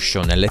 Questa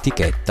emotion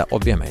nell'etichetta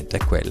ovviamente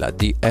è quella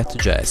di At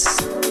Jazz.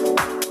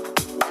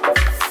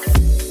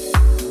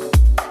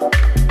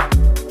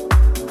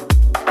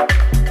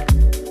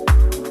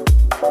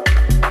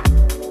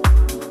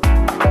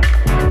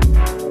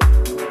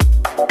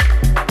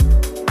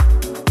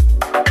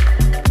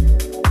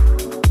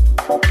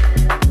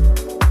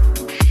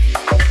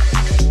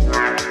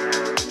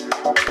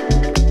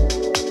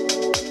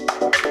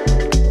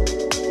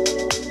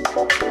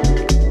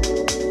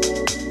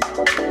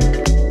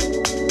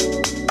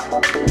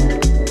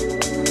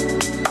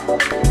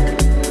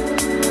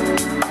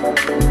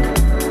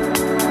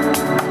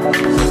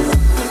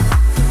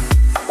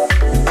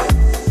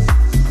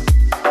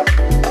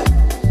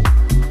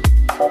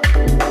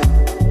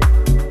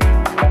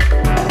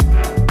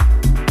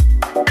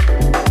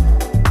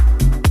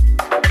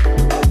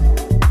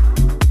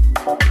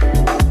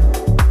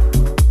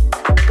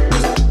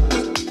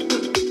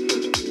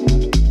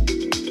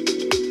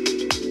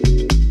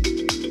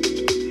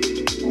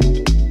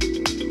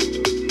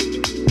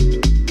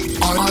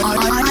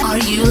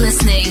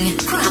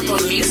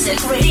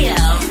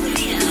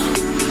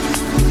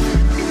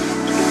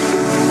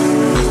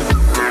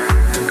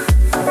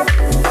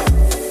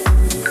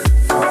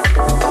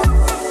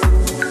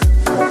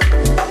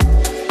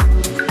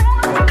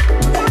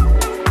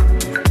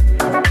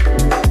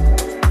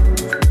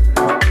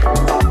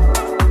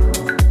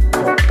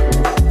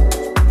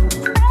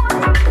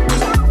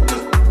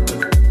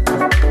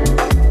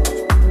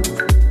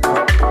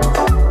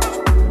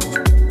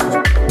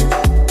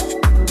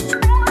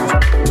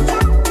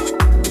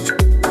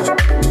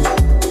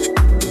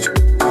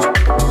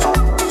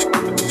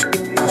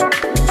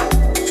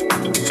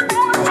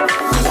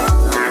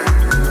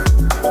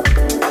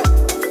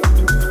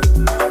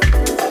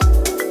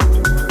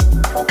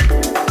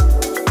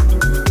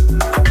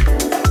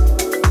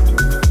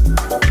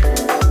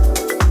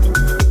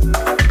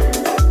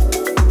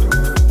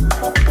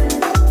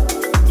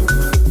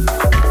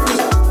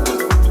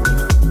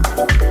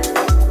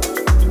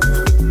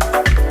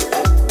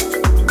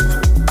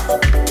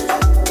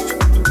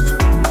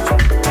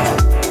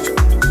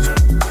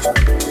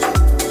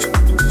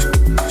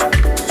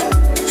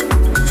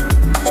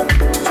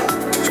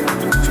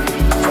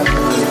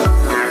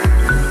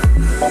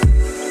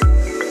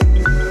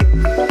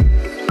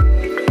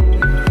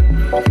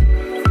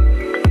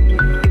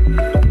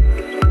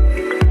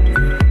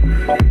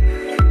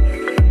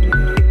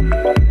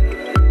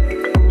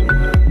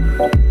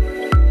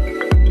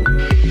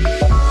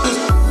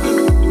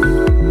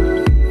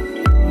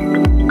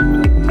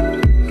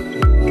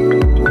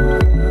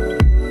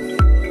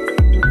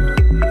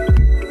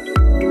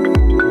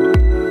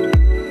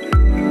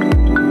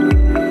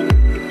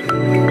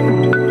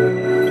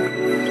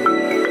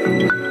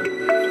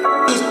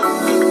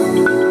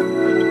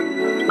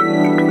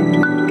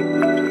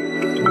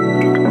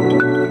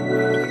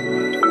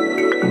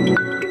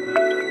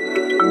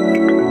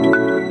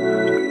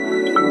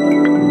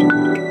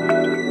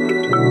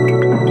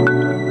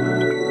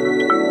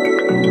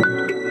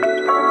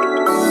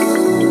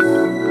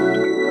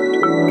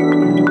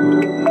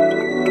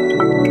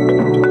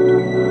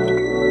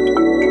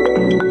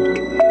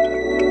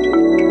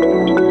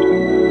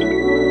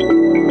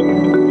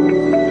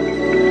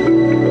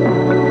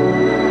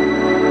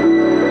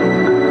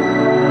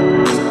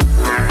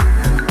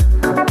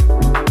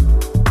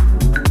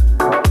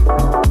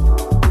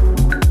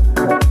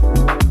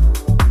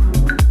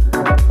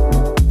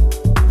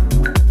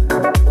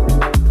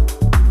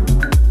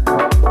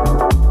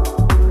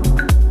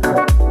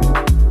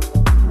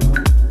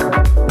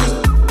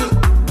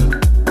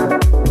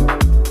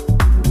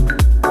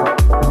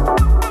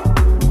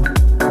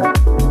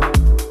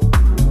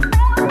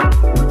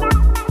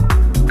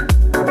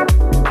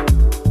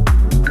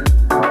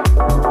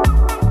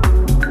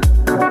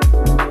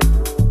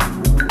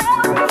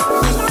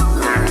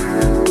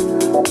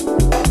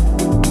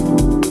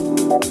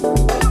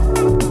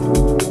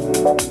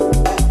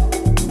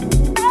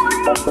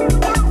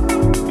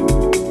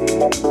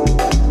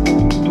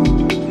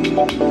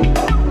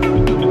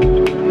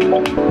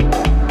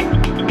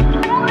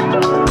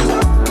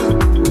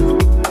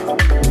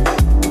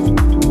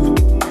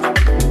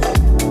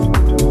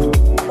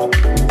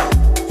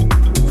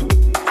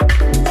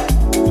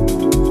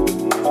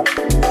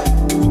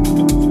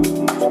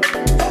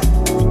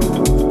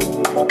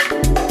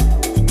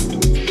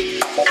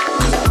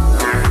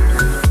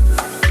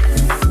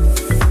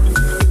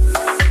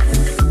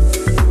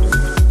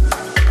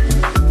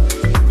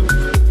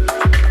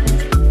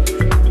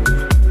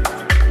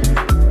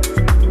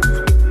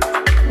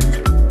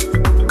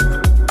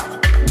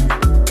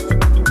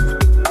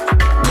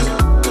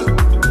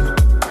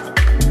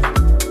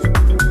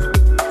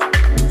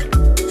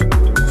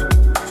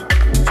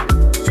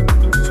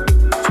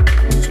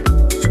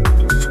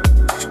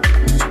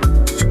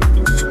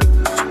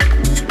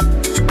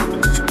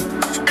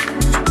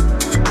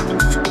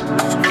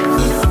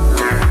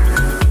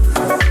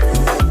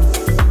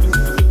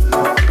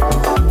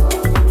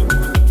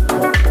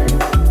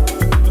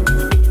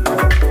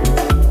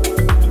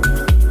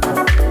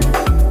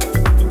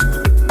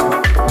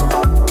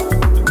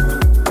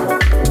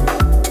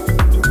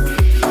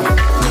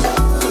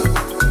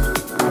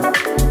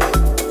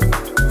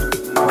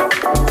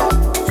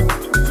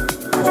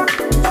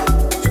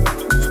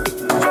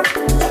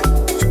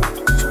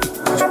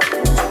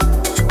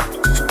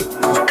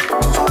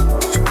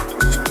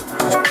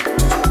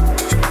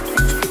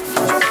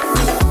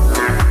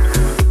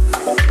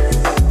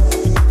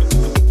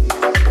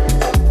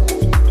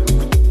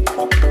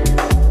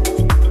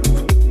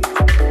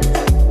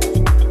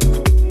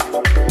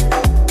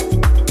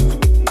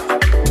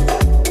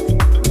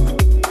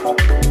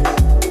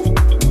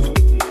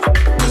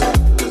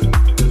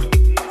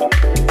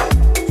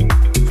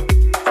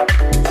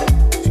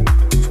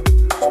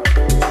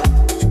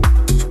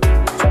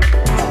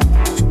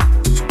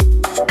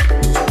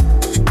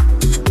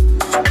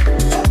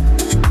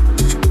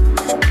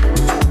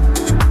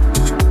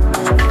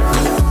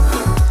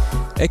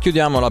 E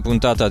chiudiamo la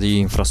puntata di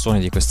Infrasuoni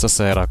di questa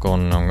sera con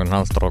un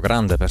altro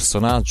grande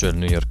personaggio, il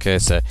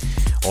newyorkese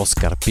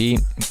Oscar P,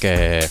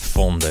 che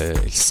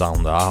fonde il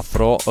sound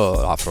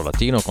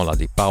afro-latino con la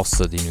deep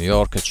house di New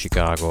York,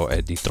 Chicago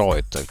e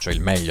Detroit, cioè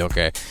il meglio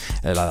che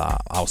la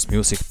house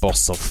music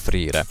possa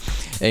offrire,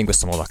 e in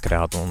questo modo ha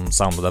creato un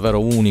sound davvero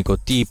unico,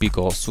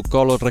 tipico. Su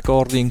Color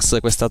Recordings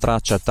questa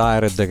traccia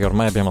Tired, che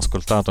ormai abbiamo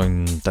ascoltato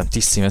in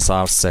tantissime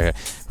salse,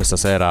 questa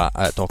sera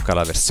tocca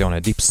la versione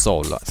Deep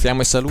Soul. Siamo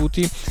ai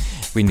saluti,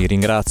 quindi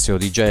ringrazio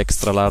DJ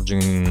Extra Large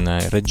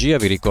in regia,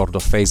 vi ricordo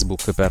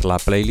Facebook per la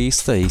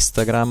playlist,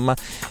 Instagram,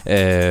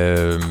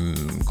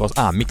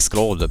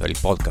 Mixcloud per il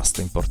podcast,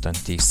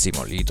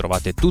 importantissimo, lì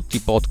trovate tutti i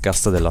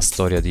podcast della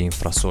storia di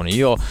Infrasuoni.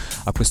 Io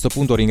a questo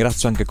punto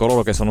ringrazio anche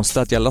coloro che sono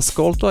stati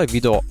all'ascolto e vi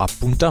do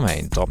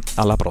appuntamento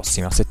alla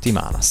prossima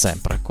settimana,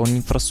 sempre con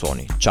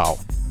Infrasuoni. Ciao!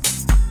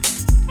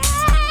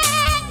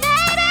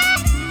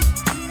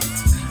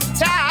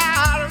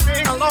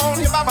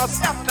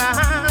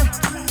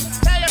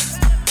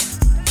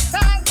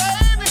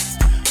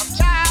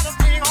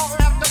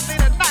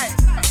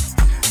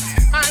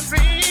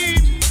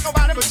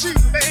 Nobody but you,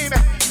 baby.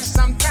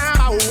 Sometime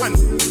I wonder.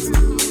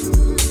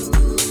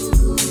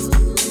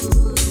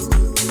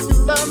 You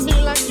love me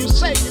like you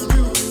say you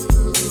do.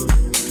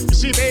 You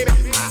see, baby,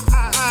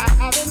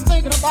 I've been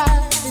thinking about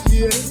it,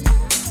 yeah.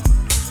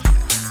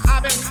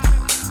 I've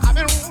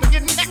been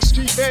getting next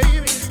to you,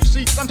 baby. You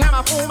see, sometimes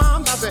I fool my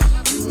arms, I say,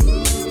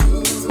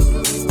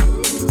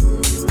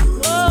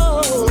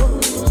 oh,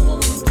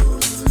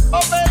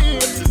 baby.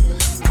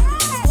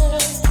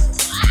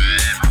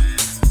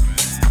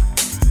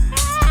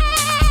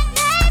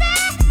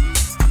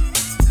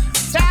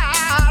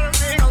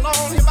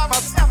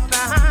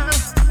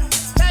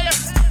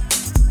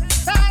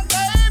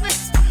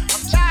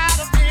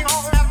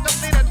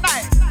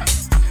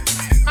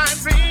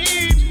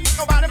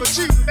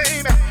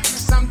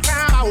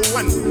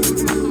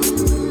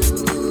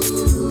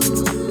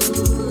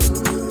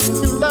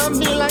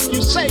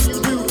 You say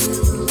you do.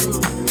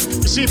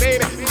 You see,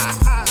 baby,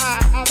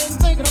 I've been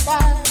thinking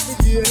about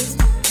it, yeah.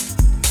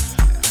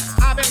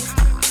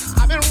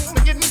 I've been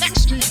getting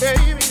next to you,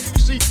 baby. You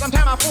see,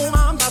 sometimes I fool my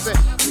arms, I say,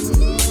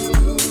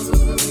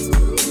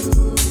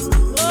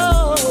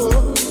 oh,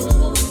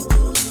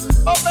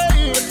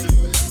 baby.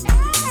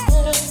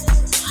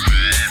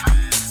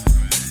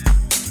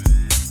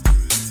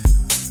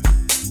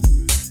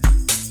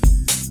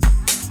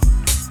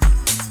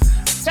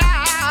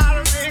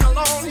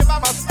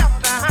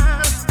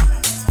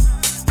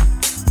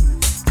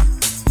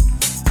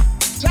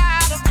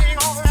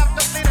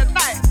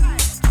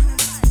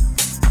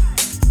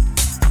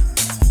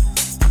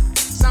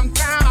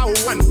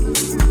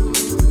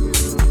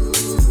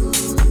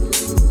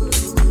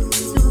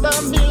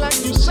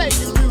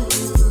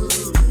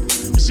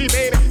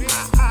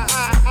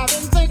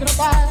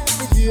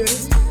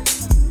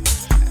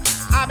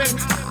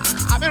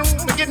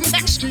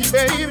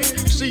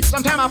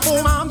 Sometimes I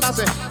fool my arms, I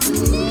say,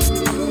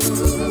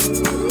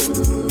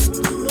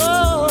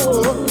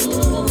 oh,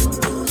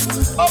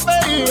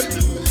 baby.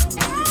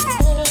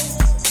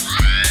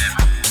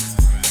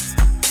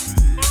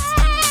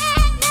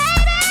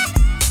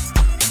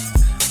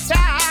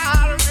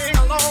 Tired of being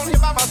alone here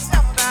by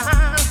myself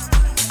now.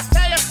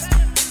 Tell you,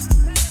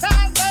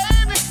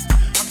 baby,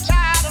 I'm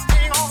tired of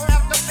being all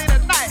wrapped up late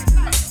at night.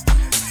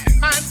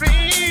 My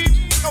dream,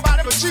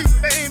 nobody but you,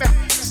 baby.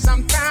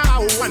 Sometimes I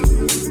wonder.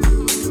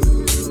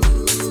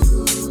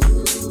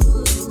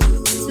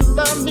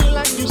 Love me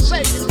like you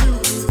say you do.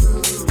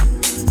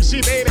 You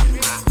see, baby,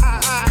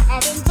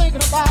 I've been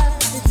thinking about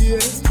it, yeah.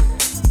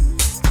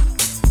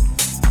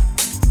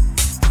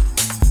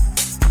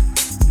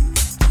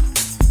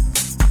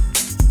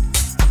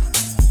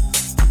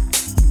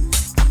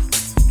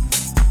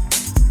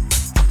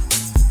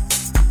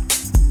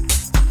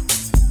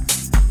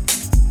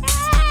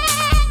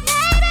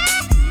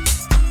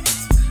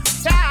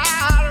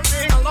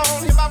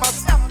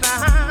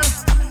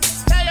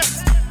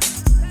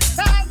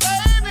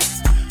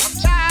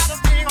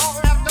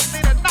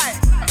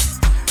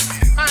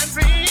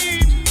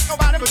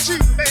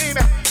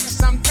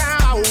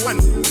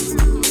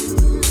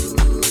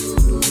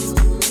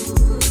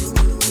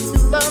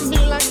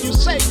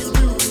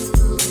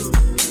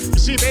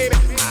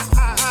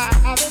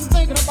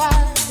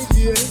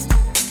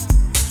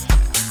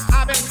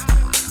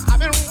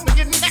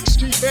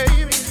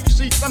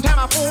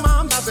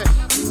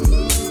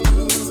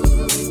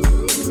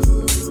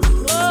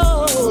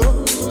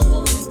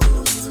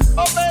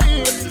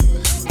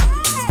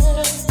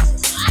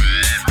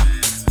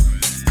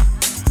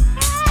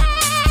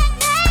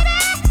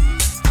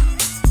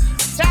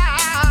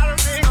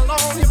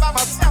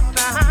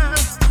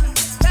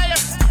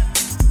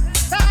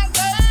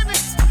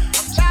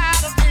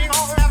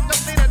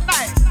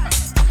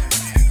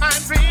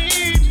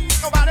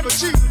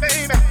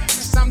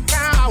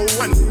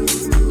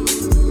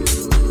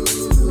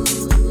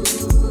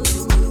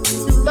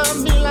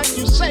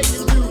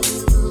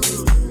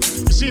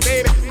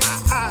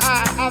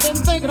 I've been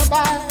thinking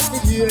about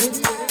it, yeah.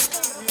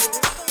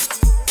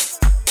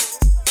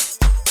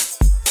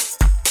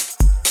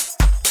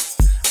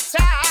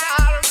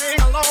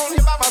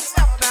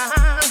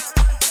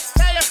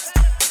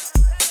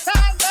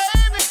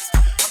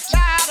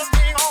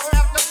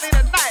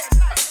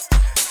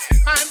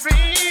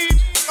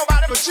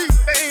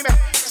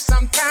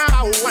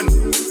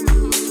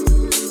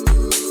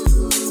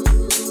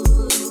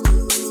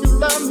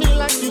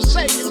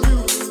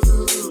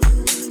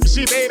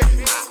 See, baby,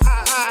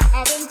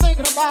 I've been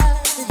thinking about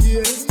it for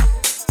years.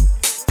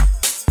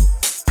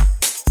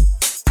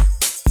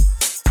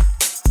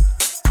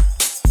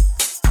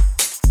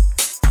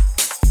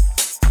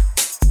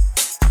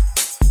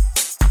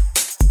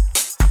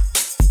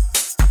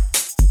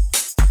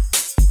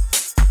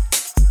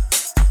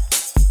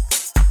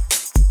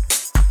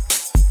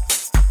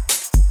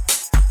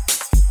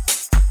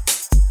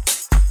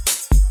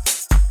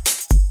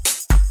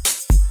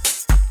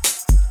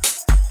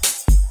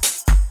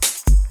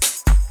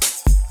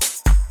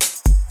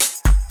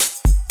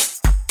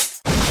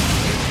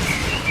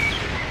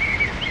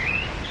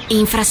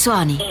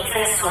 Infrasuoni.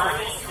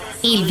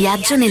 Il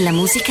viaggio nella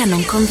musica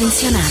non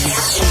convenzionale.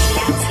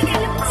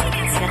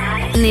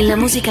 Nella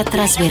musica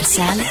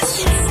trasversale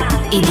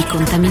e di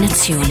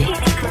contaminazione.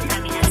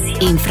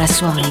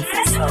 Infrasuoni.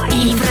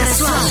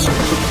 Infrasuoni.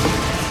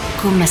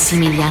 Con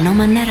Massimiliano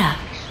Mannarà.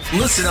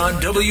 Listen on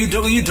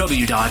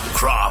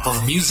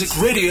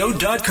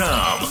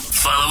www.cropofmusicradio.com.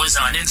 Follow us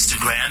on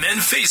Instagram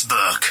and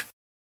Facebook.